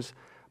nations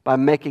by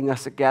making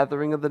us a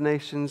gathering of the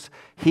nations.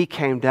 He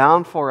came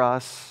down for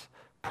us,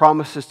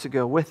 promises to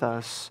go with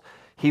us.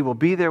 He will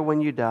be there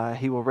when you die.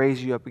 He will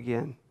raise you up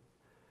again.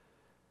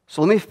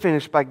 So let me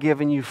finish by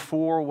giving you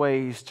 4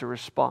 ways to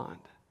respond.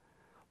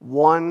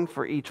 1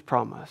 for each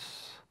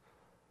promise.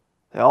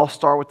 They all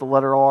start with the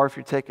letter R if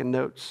you're taking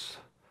notes.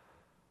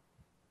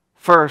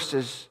 First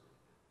is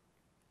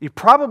you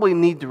probably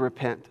need to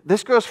repent.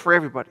 This goes for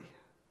everybody.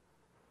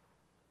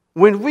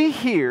 When we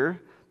hear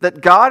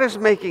that God is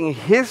making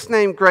His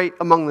name great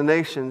among the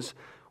nations,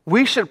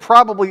 we should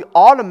probably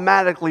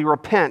automatically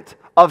repent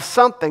of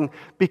something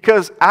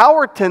because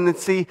our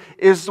tendency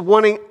is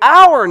wanting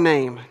our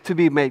name to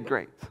be made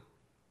great.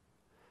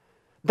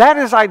 That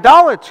is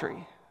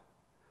idolatry.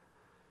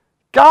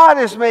 God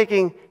is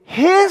making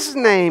His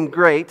name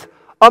great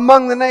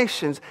among the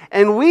nations.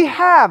 And we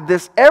have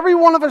this, every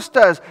one of us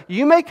does.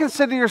 You may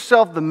consider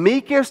yourself the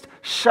meekest,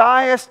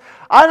 shyest.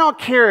 I don't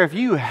care if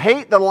you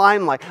hate the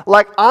limelight.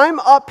 Like I'm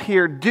up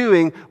here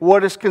doing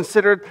what is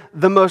considered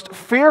the most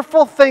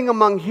fearful thing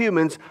among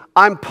humans.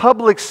 I'm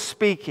public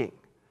speaking.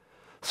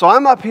 So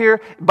I'm up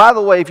here. By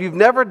the way, if you've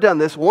never done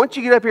this, once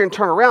you get up here and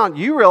turn around,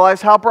 you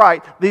realize how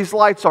bright these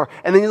lights are.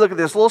 And then you look at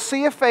this little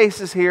sea of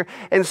faces here,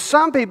 and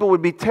some people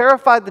would be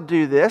terrified to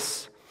do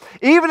this.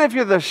 Even if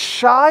you're the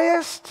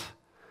shyest,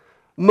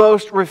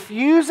 most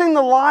refusing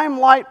the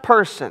limelight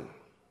person,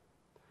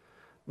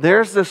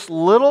 there's this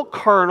little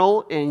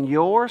kernel in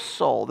your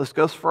soul. This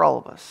goes for all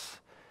of us.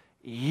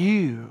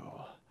 You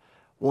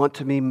want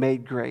to be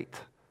made great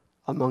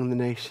among the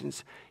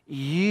nations.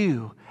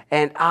 You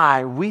and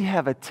I, we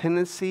have a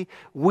tendency,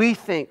 we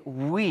think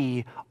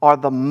we are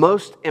the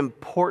most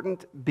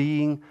important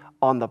being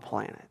on the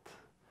planet.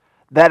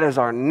 That is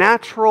our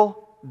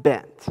natural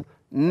bent.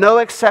 No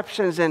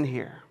exceptions in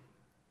here.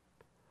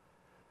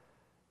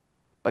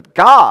 But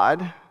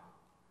God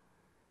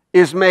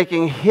is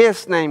making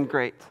His name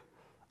great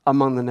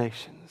among the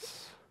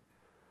nations.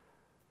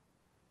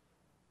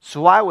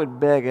 So I would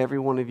beg every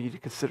one of you to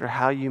consider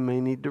how you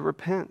may need to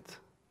repent.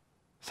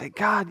 Say,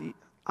 God,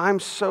 I'm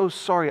so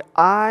sorry.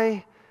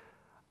 I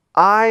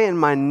in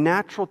my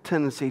natural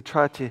tendency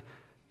try to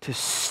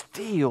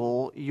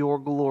steal your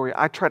glory.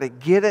 I try to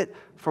get it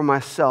for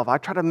myself. I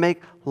try to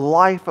make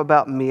life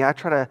about me. I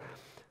try to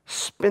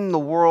spin the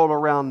world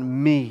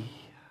around me.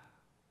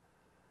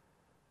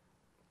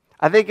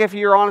 I think if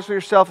you're honest with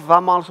yourself, if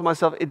I'm honest with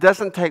myself, it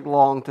doesn't take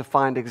long to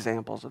find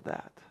examples of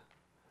that.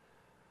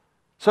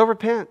 So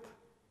repent.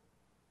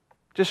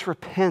 Just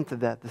repent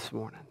of that this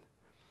morning.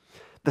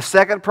 The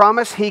second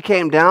promise, He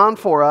came down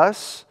for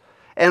us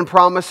and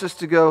promises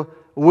to go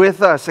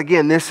with us.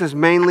 Again, this is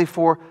mainly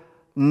for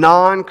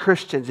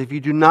non-Christians. If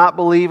you do not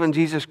believe in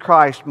Jesus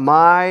Christ,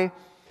 my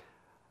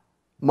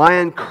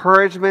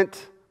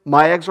encouragement,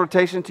 my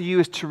exhortation to you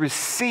is to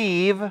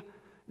receive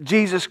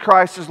Jesus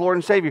Christ as Lord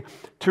and Savior,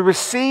 to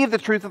receive the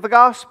truth of the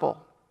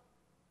gospel.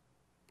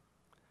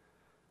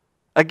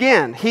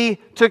 Again, He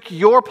took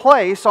your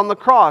place on the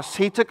cross.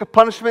 He took a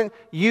punishment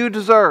you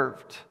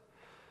deserved.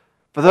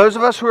 For those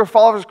of us who are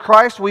followers of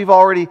Christ, we've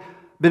already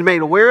been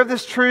made aware of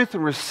this truth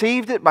and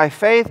received it by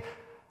faith.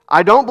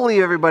 I don't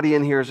believe everybody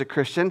in here is a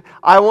Christian.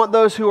 I want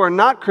those who are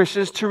not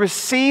Christians to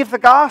receive the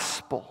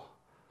gospel.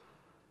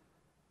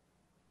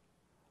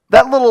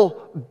 That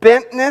little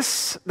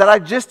bentness that I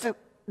just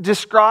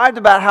described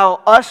about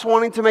how us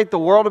wanting to make the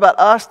world about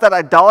us, that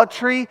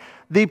idolatry,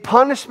 the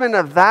punishment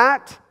of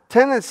that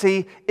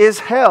tendency is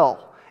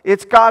hell.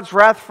 It's God's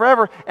wrath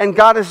forever, and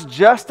God is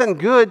just and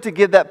good to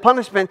give that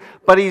punishment,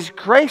 but He's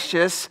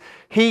gracious.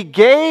 He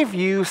gave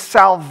you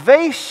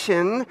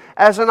salvation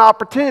as an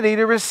opportunity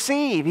to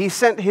receive. He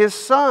sent His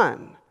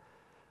Son.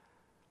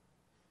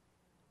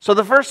 So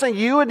the first thing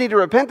you would need to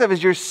repent of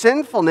is your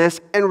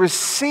sinfulness and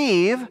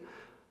receive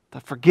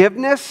the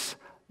forgiveness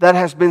that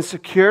has been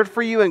secured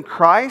for you in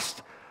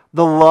Christ,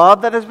 the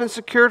love that has been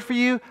secured for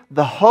you,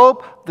 the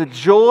hope, the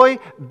joy,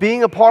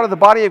 being a part of the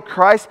body of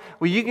Christ.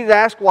 Well, you can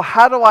ask, well,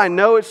 how do I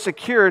know it's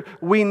secured?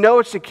 We know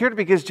it's secured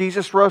because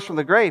Jesus rose from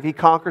the grave. He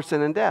conquered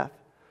sin and death.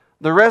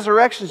 The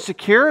resurrection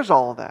secures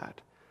all of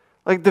that.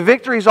 Like the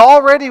victory's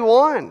already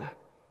won.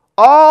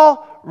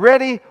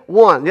 Already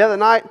won. The other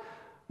night,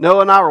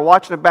 Noah and I were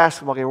watching a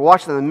basketball game. We're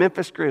watching the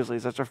Memphis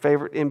Grizzlies. That's our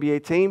favorite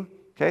NBA team.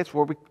 Okay, it's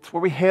where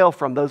we hail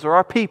from. Those are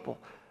our people.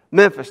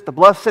 Memphis, the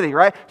Bluff City,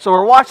 right? So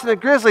we're watching the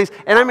Grizzlies,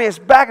 and I mean, it's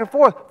back and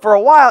forth. For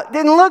a while, it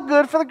didn't look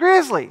good for the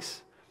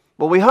Grizzlies.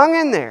 But we hung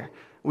in there.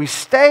 We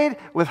stayed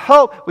with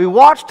hope. We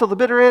watched till the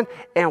bitter end,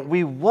 and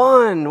we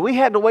won. We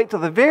had to wait till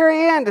the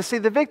very end to see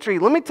the victory.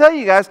 Let me tell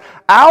you guys,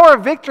 our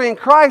victory in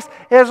Christ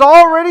is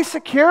already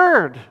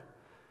secured.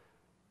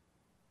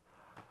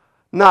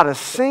 Not a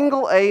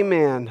single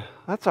amen.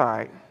 That's all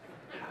right.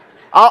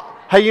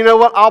 Hey, you know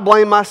what? I'll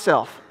blame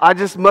myself. I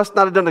just must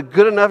not have done a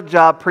good enough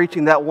job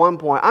preaching that one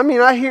point. I mean,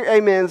 I hear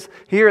amens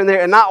here and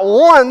there, and not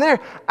one there.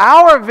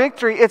 Our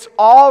victory, it's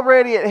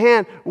already at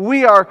hand.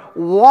 We are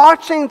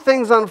watching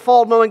things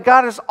unfold, knowing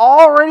God has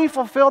already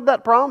fulfilled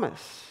that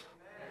promise.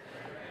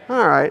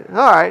 All right,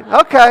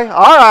 okay,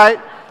 all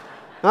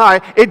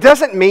right. It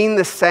doesn't mean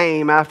the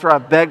same after I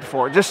begged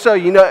for it. Just so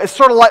you know, it's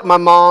sort of like my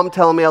mom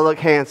telling me I look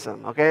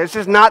handsome, okay? It's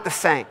just not the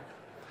same.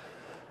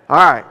 All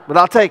right, but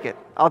I'll take it.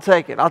 I'll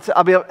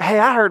be, hey,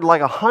 I heard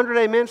like 100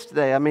 amens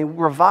today. I mean,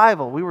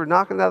 revival. We were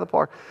knocking it out of the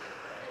park.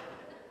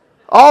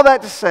 All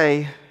that to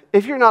say,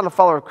 if you're not a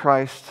follower of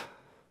Christ,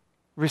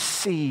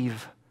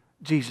 receive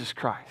Jesus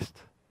Christ.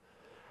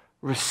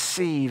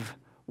 Receive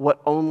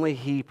what only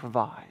He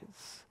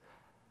provides.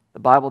 The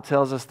Bible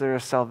tells us there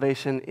is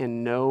salvation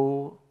in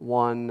no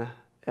one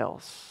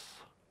else.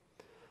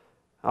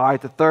 All right,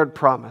 the third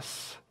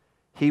promise.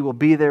 He will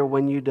be there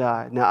when you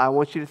die. Now, I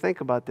want you to think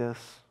about this.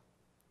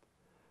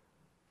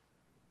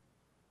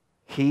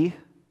 He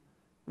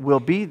will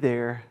be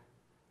there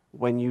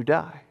when you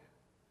die.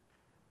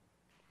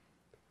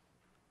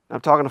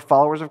 I'm talking to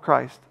followers of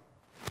Christ.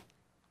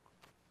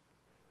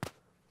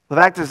 The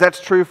fact is that's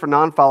true for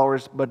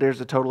non-followers, but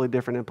there's a totally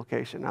different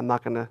implication. I'm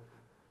not going to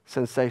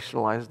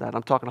sensationalize that.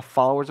 I'm talking to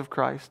followers of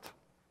Christ.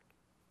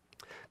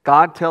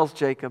 God tells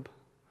Jacob,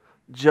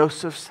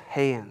 Joseph's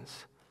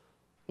hands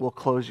will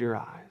close your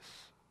eyes.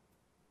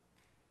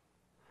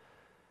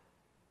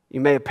 You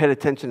may have paid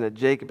attention that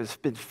Jacob has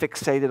been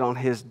fixated on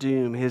his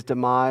doom, his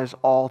demise,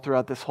 all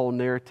throughout this whole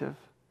narrative.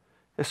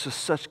 This is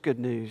such good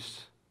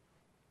news.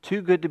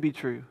 Too good to be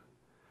true.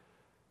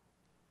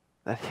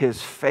 That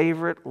his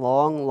favorite,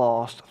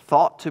 long-lost,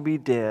 thought to be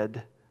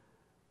dead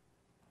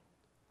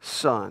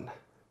son,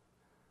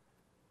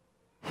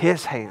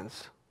 his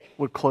hands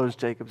would close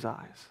Jacob's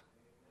eyes.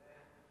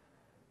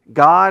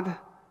 God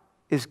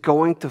is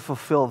going to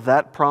fulfill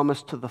that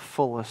promise to the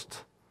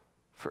fullest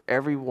for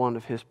every one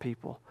of His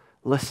people.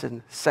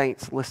 Listen,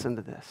 saints, listen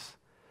to this.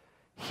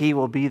 He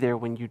will be there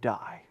when you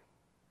die.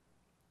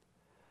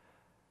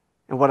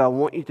 And what I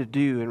want you to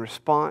do in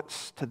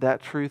response to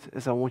that truth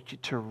is I want you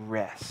to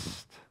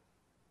rest.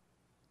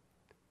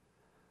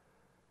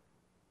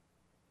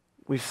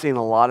 We've seen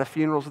a lot of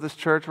funerals at this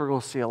church. We're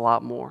going to see a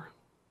lot more.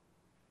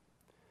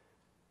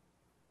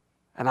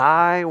 And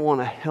I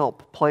want to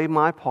help play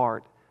my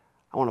part.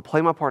 I want to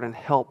play my part and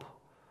help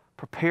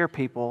prepare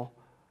people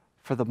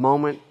for the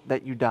moment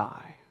that you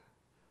die.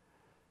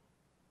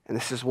 And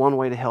this is one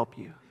way to help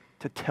you,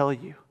 to tell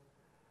you.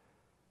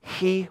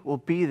 He will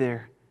be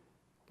there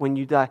when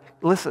you die.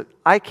 Listen,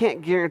 I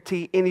can't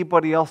guarantee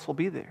anybody else will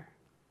be there.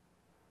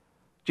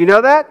 Do you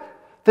know that?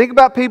 Think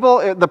about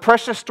people, the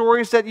precious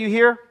stories that you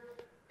hear,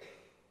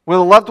 where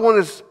the loved one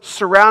is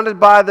surrounded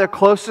by their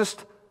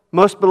closest,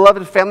 most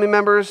beloved family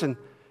members, and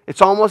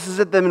it's almost as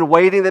if they've been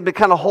waiting, they've been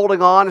kind of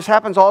holding on. This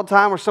happens all the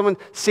time where someone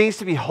seems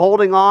to be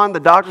holding on.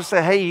 The doctors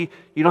say, hey,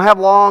 you don't have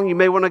long. You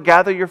may want to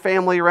gather your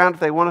family around if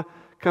they want to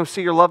come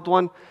see your loved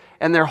one.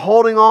 And they're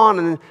holding on,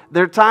 and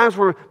there are times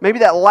where maybe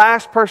that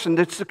last person,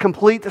 just to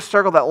complete the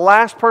circle, that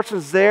last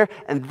person's there,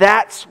 and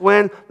that's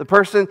when the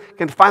person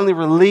can finally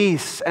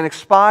release and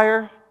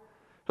expire.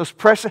 Those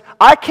precious.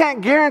 I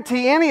can't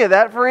guarantee any of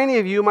that for any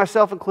of you,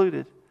 myself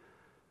included.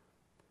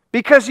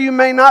 Because you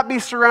may not be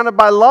surrounded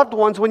by loved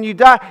ones when you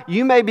die.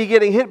 You may be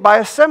getting hit by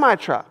a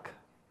semi-truck.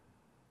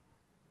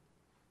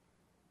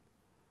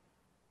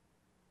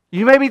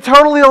 You may be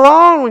totally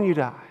alone when you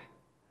die.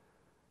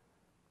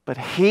 But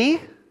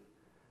He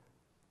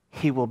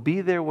will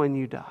be there when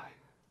you die.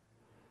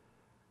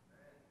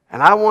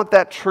 And I want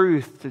that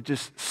truth to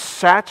just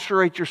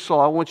saturate your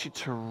soul. I want you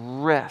to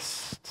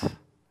rest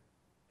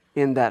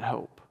in that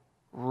hope.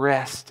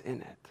 Rest in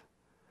it.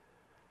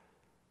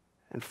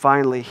 And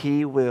finally,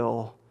 He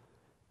will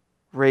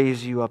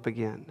raise you up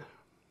again.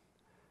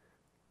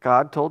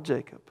 God told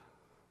Jacob,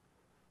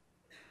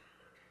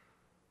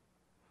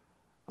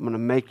 I'm going to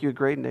make you a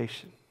great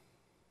nation.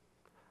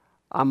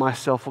 I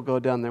myself will go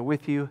down there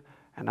with you,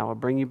 and I will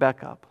bring you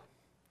back up.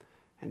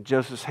 And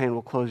Joseph's hand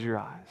will close your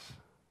eyes.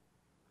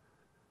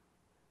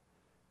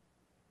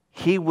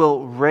 He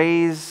will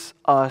raise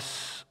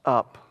us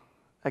up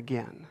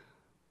again.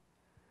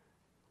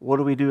 What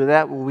do we do with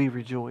that? Well, we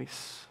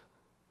rejoice.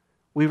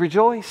 We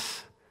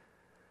rejoice.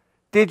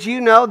 Did you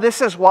know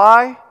this is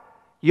why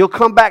you'll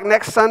come back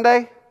next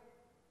Sunday?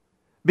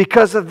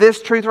 Because of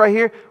this truth right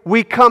here.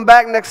 We come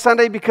back next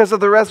Sunday because of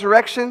the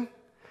resurrection.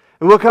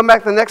 And we'll come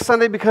back the next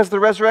Sunday because of the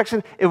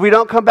resurrection. If we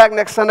don't come back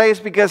next Sunday, it's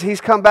because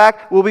He's come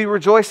back. We'll be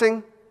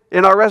rejoicing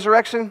in our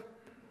resurrection.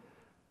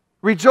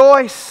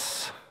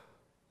 Rejoice.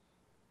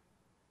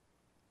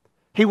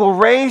 He will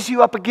raise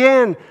you up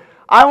again.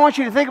 I want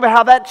you to think about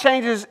how that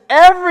changes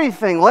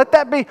everything. Let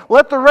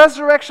the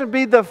resurrection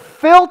be the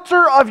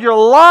filter of your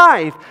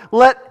life.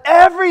 Let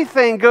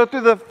everything go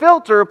through the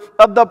filter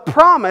of the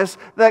promise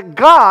that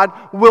God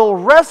will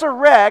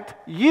resurrect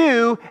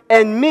you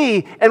and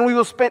me, and we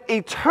will spend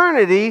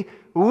eternity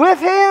with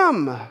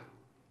Him.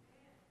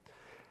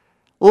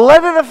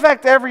 Let it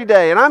affect every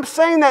day. And I'm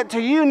saying that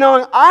to you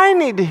knowing I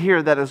need to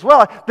hear that as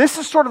well. This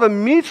is sort of a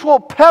mutual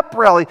pep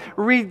rally.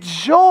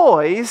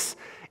 Rejoice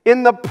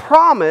in the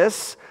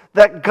promise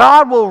that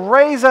God will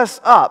raise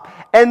us up.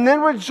 And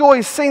then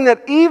rejoice, seeing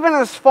that even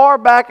as far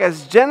back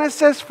as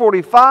Genesis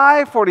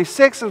 45,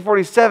 46, and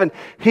 47,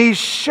 He's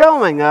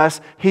showing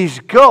us He's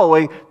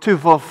going to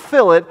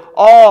fulfill it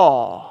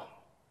all.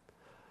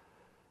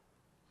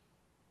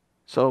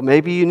 So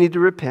maybe you need to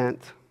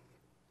repent.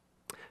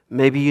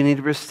 Maybe you need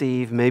to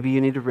receive. Maybe you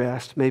need to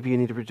rest. Maybe you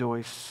need to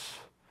rejoice.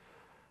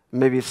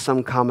 Maybe it's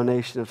some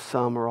combination of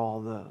some or all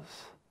of those.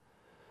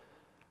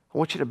 I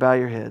want you to bow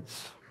your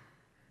heads.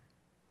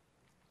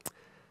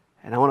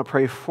 And I want to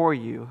pray for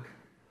you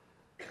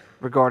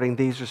regarding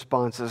these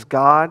responses.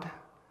 God,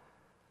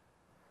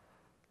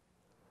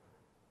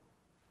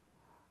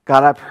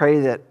 I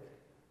pray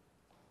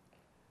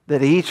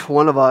that each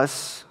one of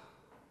us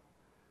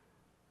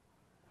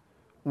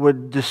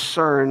would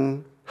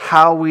discern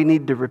how we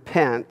need to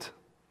repent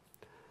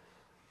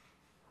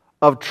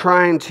of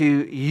trying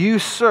to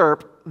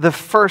usurp the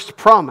first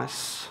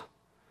promise.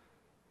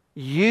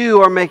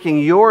 You are making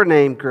your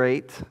name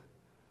great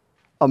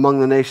among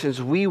the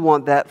nations. We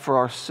want that for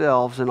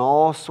ourselves in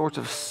all sorts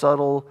of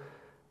subtle,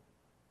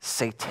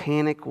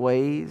 satanic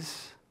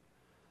ways.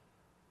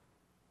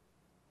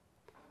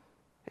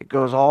 It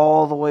goes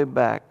all the way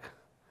back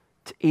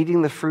to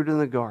eating the fruit in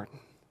the garden,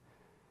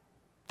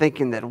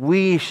 thinking that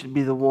we should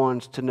be the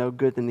ones to know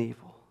good and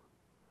evil.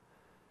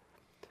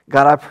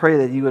 God, I pray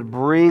that you would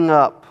bring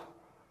up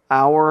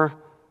our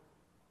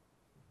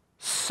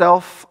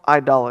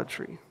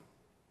self-idolatry.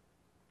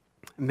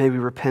 May we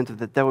repent of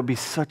that. That would be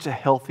such a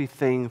healthy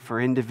thing for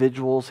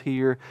individuals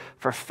here,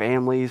 for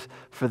families,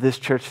 for this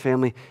church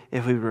family,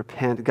 if we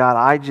repent.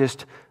 God,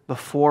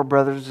 before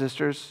brothers and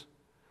sisters,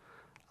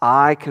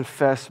 I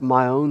confess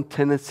my own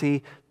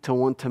tendency to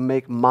want to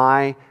make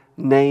my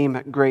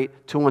name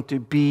great, to want to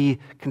be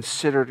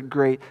considered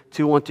great,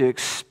 to want to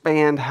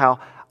expand how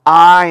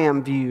I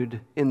am viewed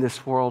in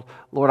this world.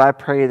 Lord, I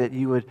pray that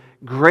you would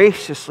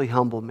graciously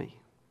humble me.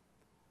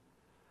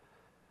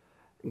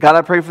 God,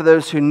 I pray for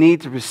those who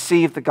need to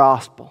receive the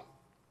gospel.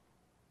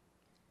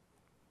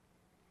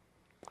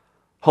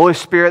 Holy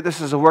Spirit,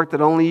 this is a work that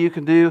only you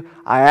can do.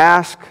 I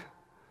ask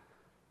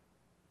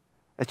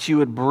that you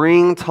would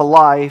bring to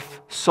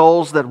life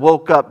souls that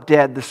woke up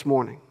dead this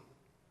morning.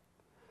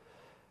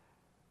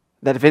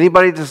 That if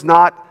anybody does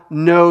not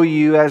know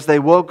you as they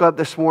woke up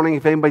this morning,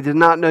 if anybody did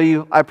not know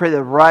you, I pray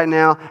that right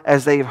now,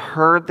 as they've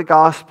heard the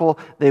gospel,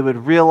 they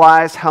would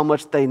realize how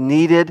much they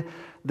needed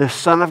the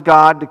Son of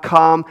God to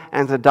come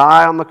and to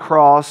die on the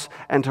cross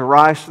and to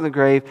rise from the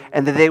grave,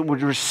 and that they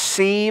would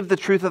receive the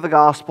truth of the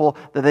gospel,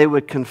 that they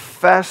would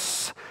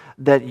confess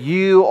that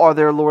you are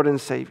their Lord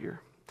and Savior.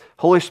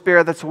 Holy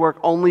Spirit, that's a work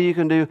only you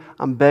can do.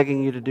 I'm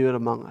begging you to do it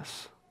among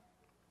us.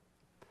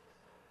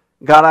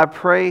 God, I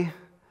pray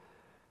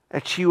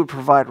that you would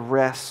provide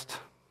rest.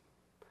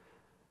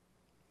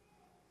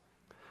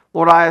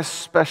 Lord, I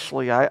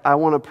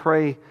want to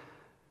pray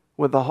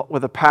with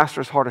a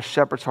pastor's heart, a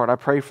shepherd's heart. I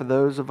pray for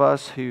those of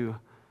us who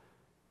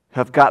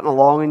have gotten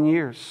along in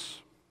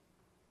years.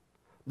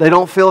 They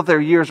don't feel that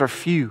their years are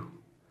few.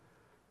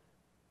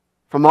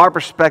 From our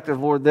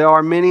perspective, Lord, there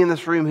are many in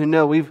this room who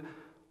know we've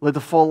lived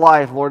a full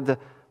life. Lord,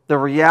 the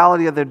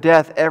reality of their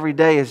death every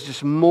day is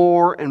just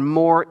more and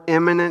more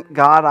imminent.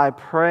 God, I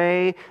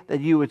pray that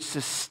you would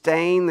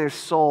sustain their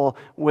soul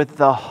with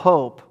the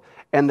hope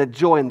and the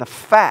joy and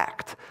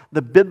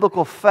the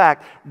biblical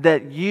fact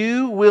that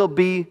you will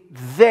be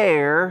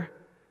there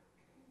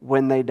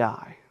when they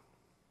die.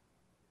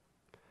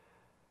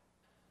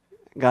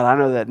 God, I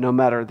know that no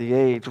matter the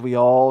age, we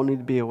all need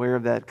to be aware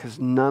of that because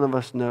none of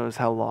us knows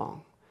how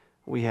long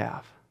we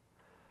have.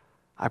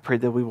 I pray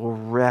that we will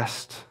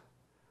rest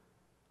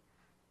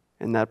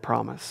in that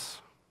promise.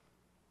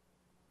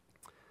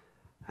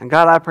 And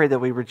God, I pray that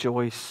we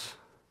rejoice.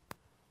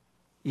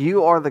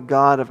 You are the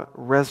God of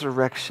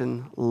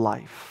resurrection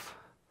life.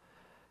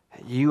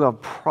 You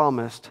have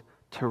promised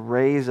to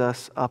raise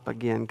us up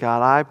again.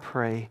 God, I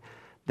pray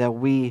that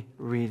we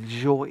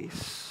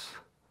rejoice.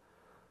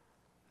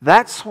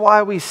 That's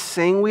why we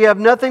sing. We have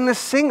nothing to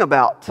sing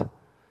about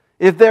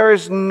if there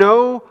is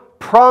no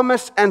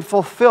promise and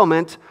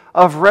fulfillment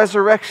of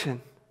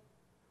resurrection?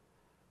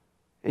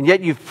 And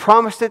yet you've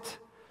promised it.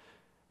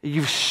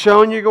 You've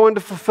shown you're going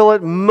to fulfill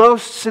it,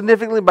 most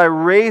significantly by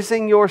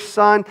raising your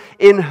Son,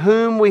 in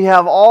whom we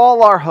have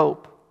all our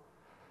hope.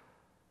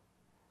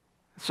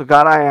 So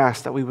God, I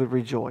ask that we would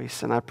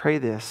rejoice, and I pray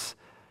this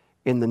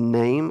in the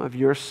name of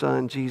your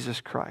Son, Jesus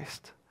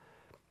Christ.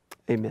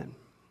 Amen.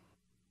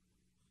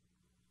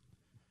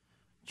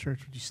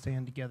 Church, would you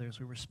stand together as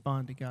we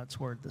respond to God's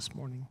word this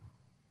morning?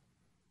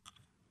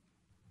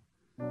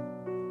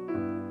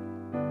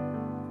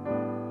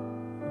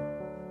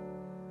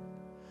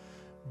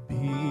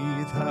 Be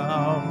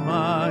thou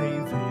my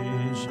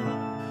vision,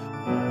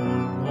 O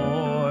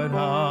Lord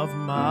of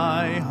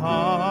my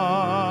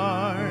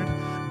heart.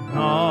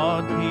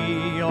 Not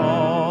be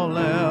all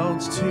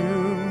else to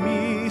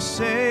me,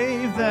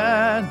 save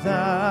that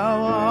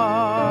thou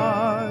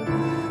art.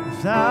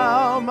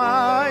 Thou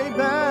my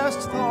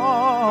best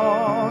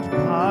thought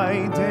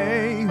by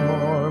day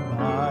or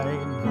by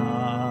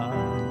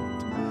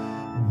night.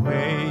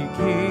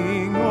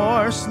 Waking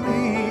or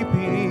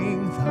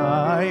sleeping,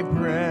 thy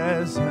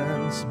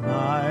presence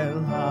my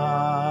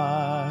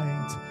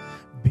light.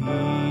 Be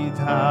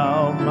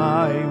thou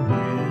my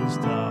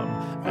wisdom,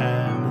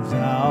 and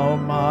thou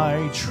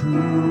my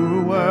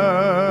true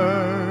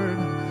word.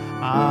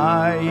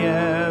 I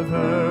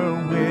ever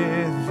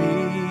with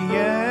thee,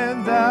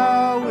 and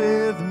thou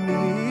with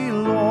me,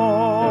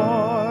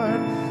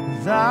 Lord.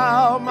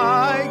 Thou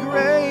my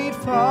great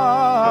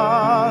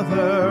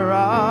Father,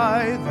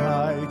 I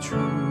thy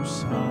true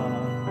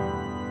Son.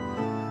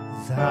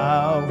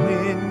 Thou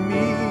in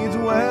me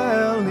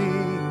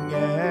dwelling,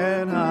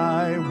 and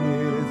I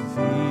with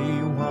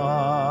thee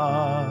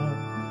one.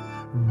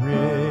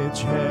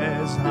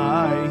 Riches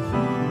I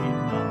heed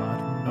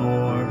not,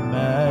 nor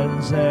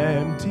man's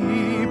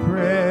empty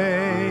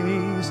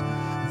praise.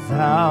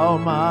 Thou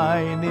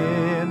mine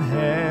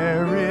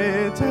inheritance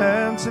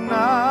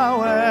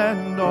now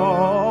and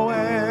always.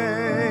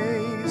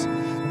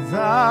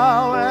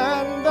 Thou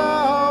and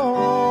thou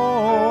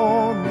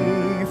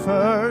only,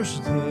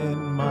 first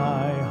in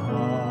my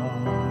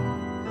heart.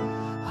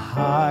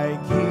 High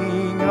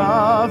King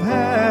of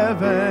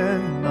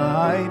heaven,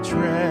 my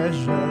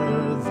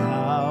treasure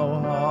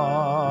thou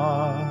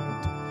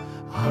art.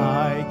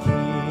 High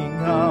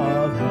King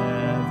of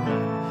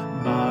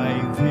heaven,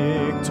 my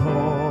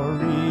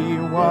victory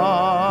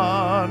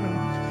won.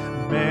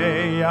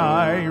 May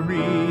I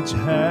reach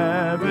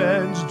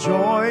heaven's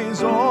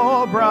joys,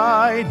 or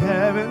bright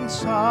heaven's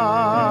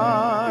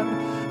sun.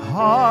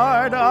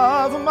 Heart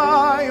of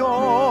my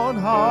own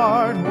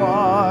heart,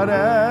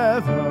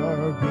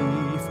 whatever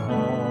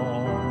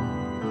befall,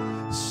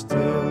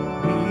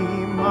 still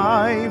be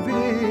my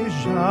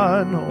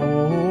vision,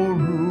 O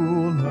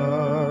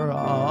ruler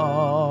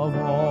of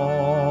all.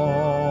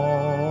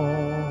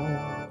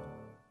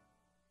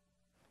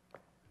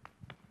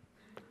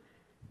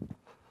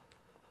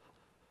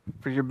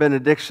 For your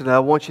benediction, I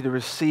want you to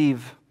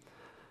receive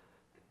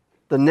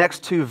the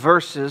next two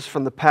verses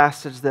from the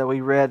passage that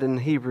we read in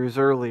Hebrews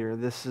earlier.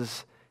 This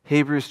is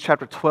Hebrews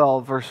chapter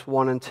 12, verse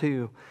 1 and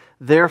 2.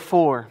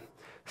 Therefore,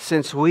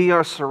 since we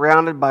are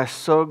surrounded by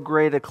so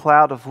great a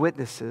cloud of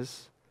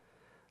witnesses,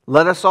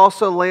 let us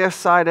also lay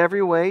aside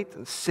every weight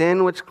and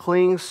sin which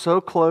clings so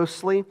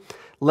closely.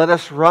 Let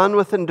us run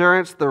with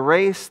endurance the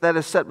race that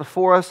is set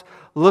before us,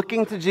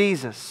 looking to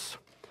Jesus,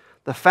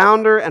 the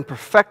founder and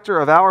perfecter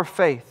of our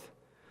faith,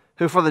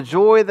 who for the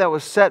joy that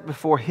was set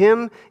before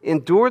him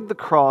endured the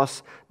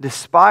cross,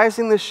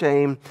 despising the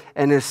shame,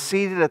 and is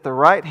seated at the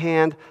right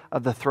hand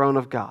of the throne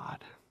of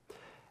God.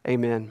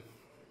 Amen.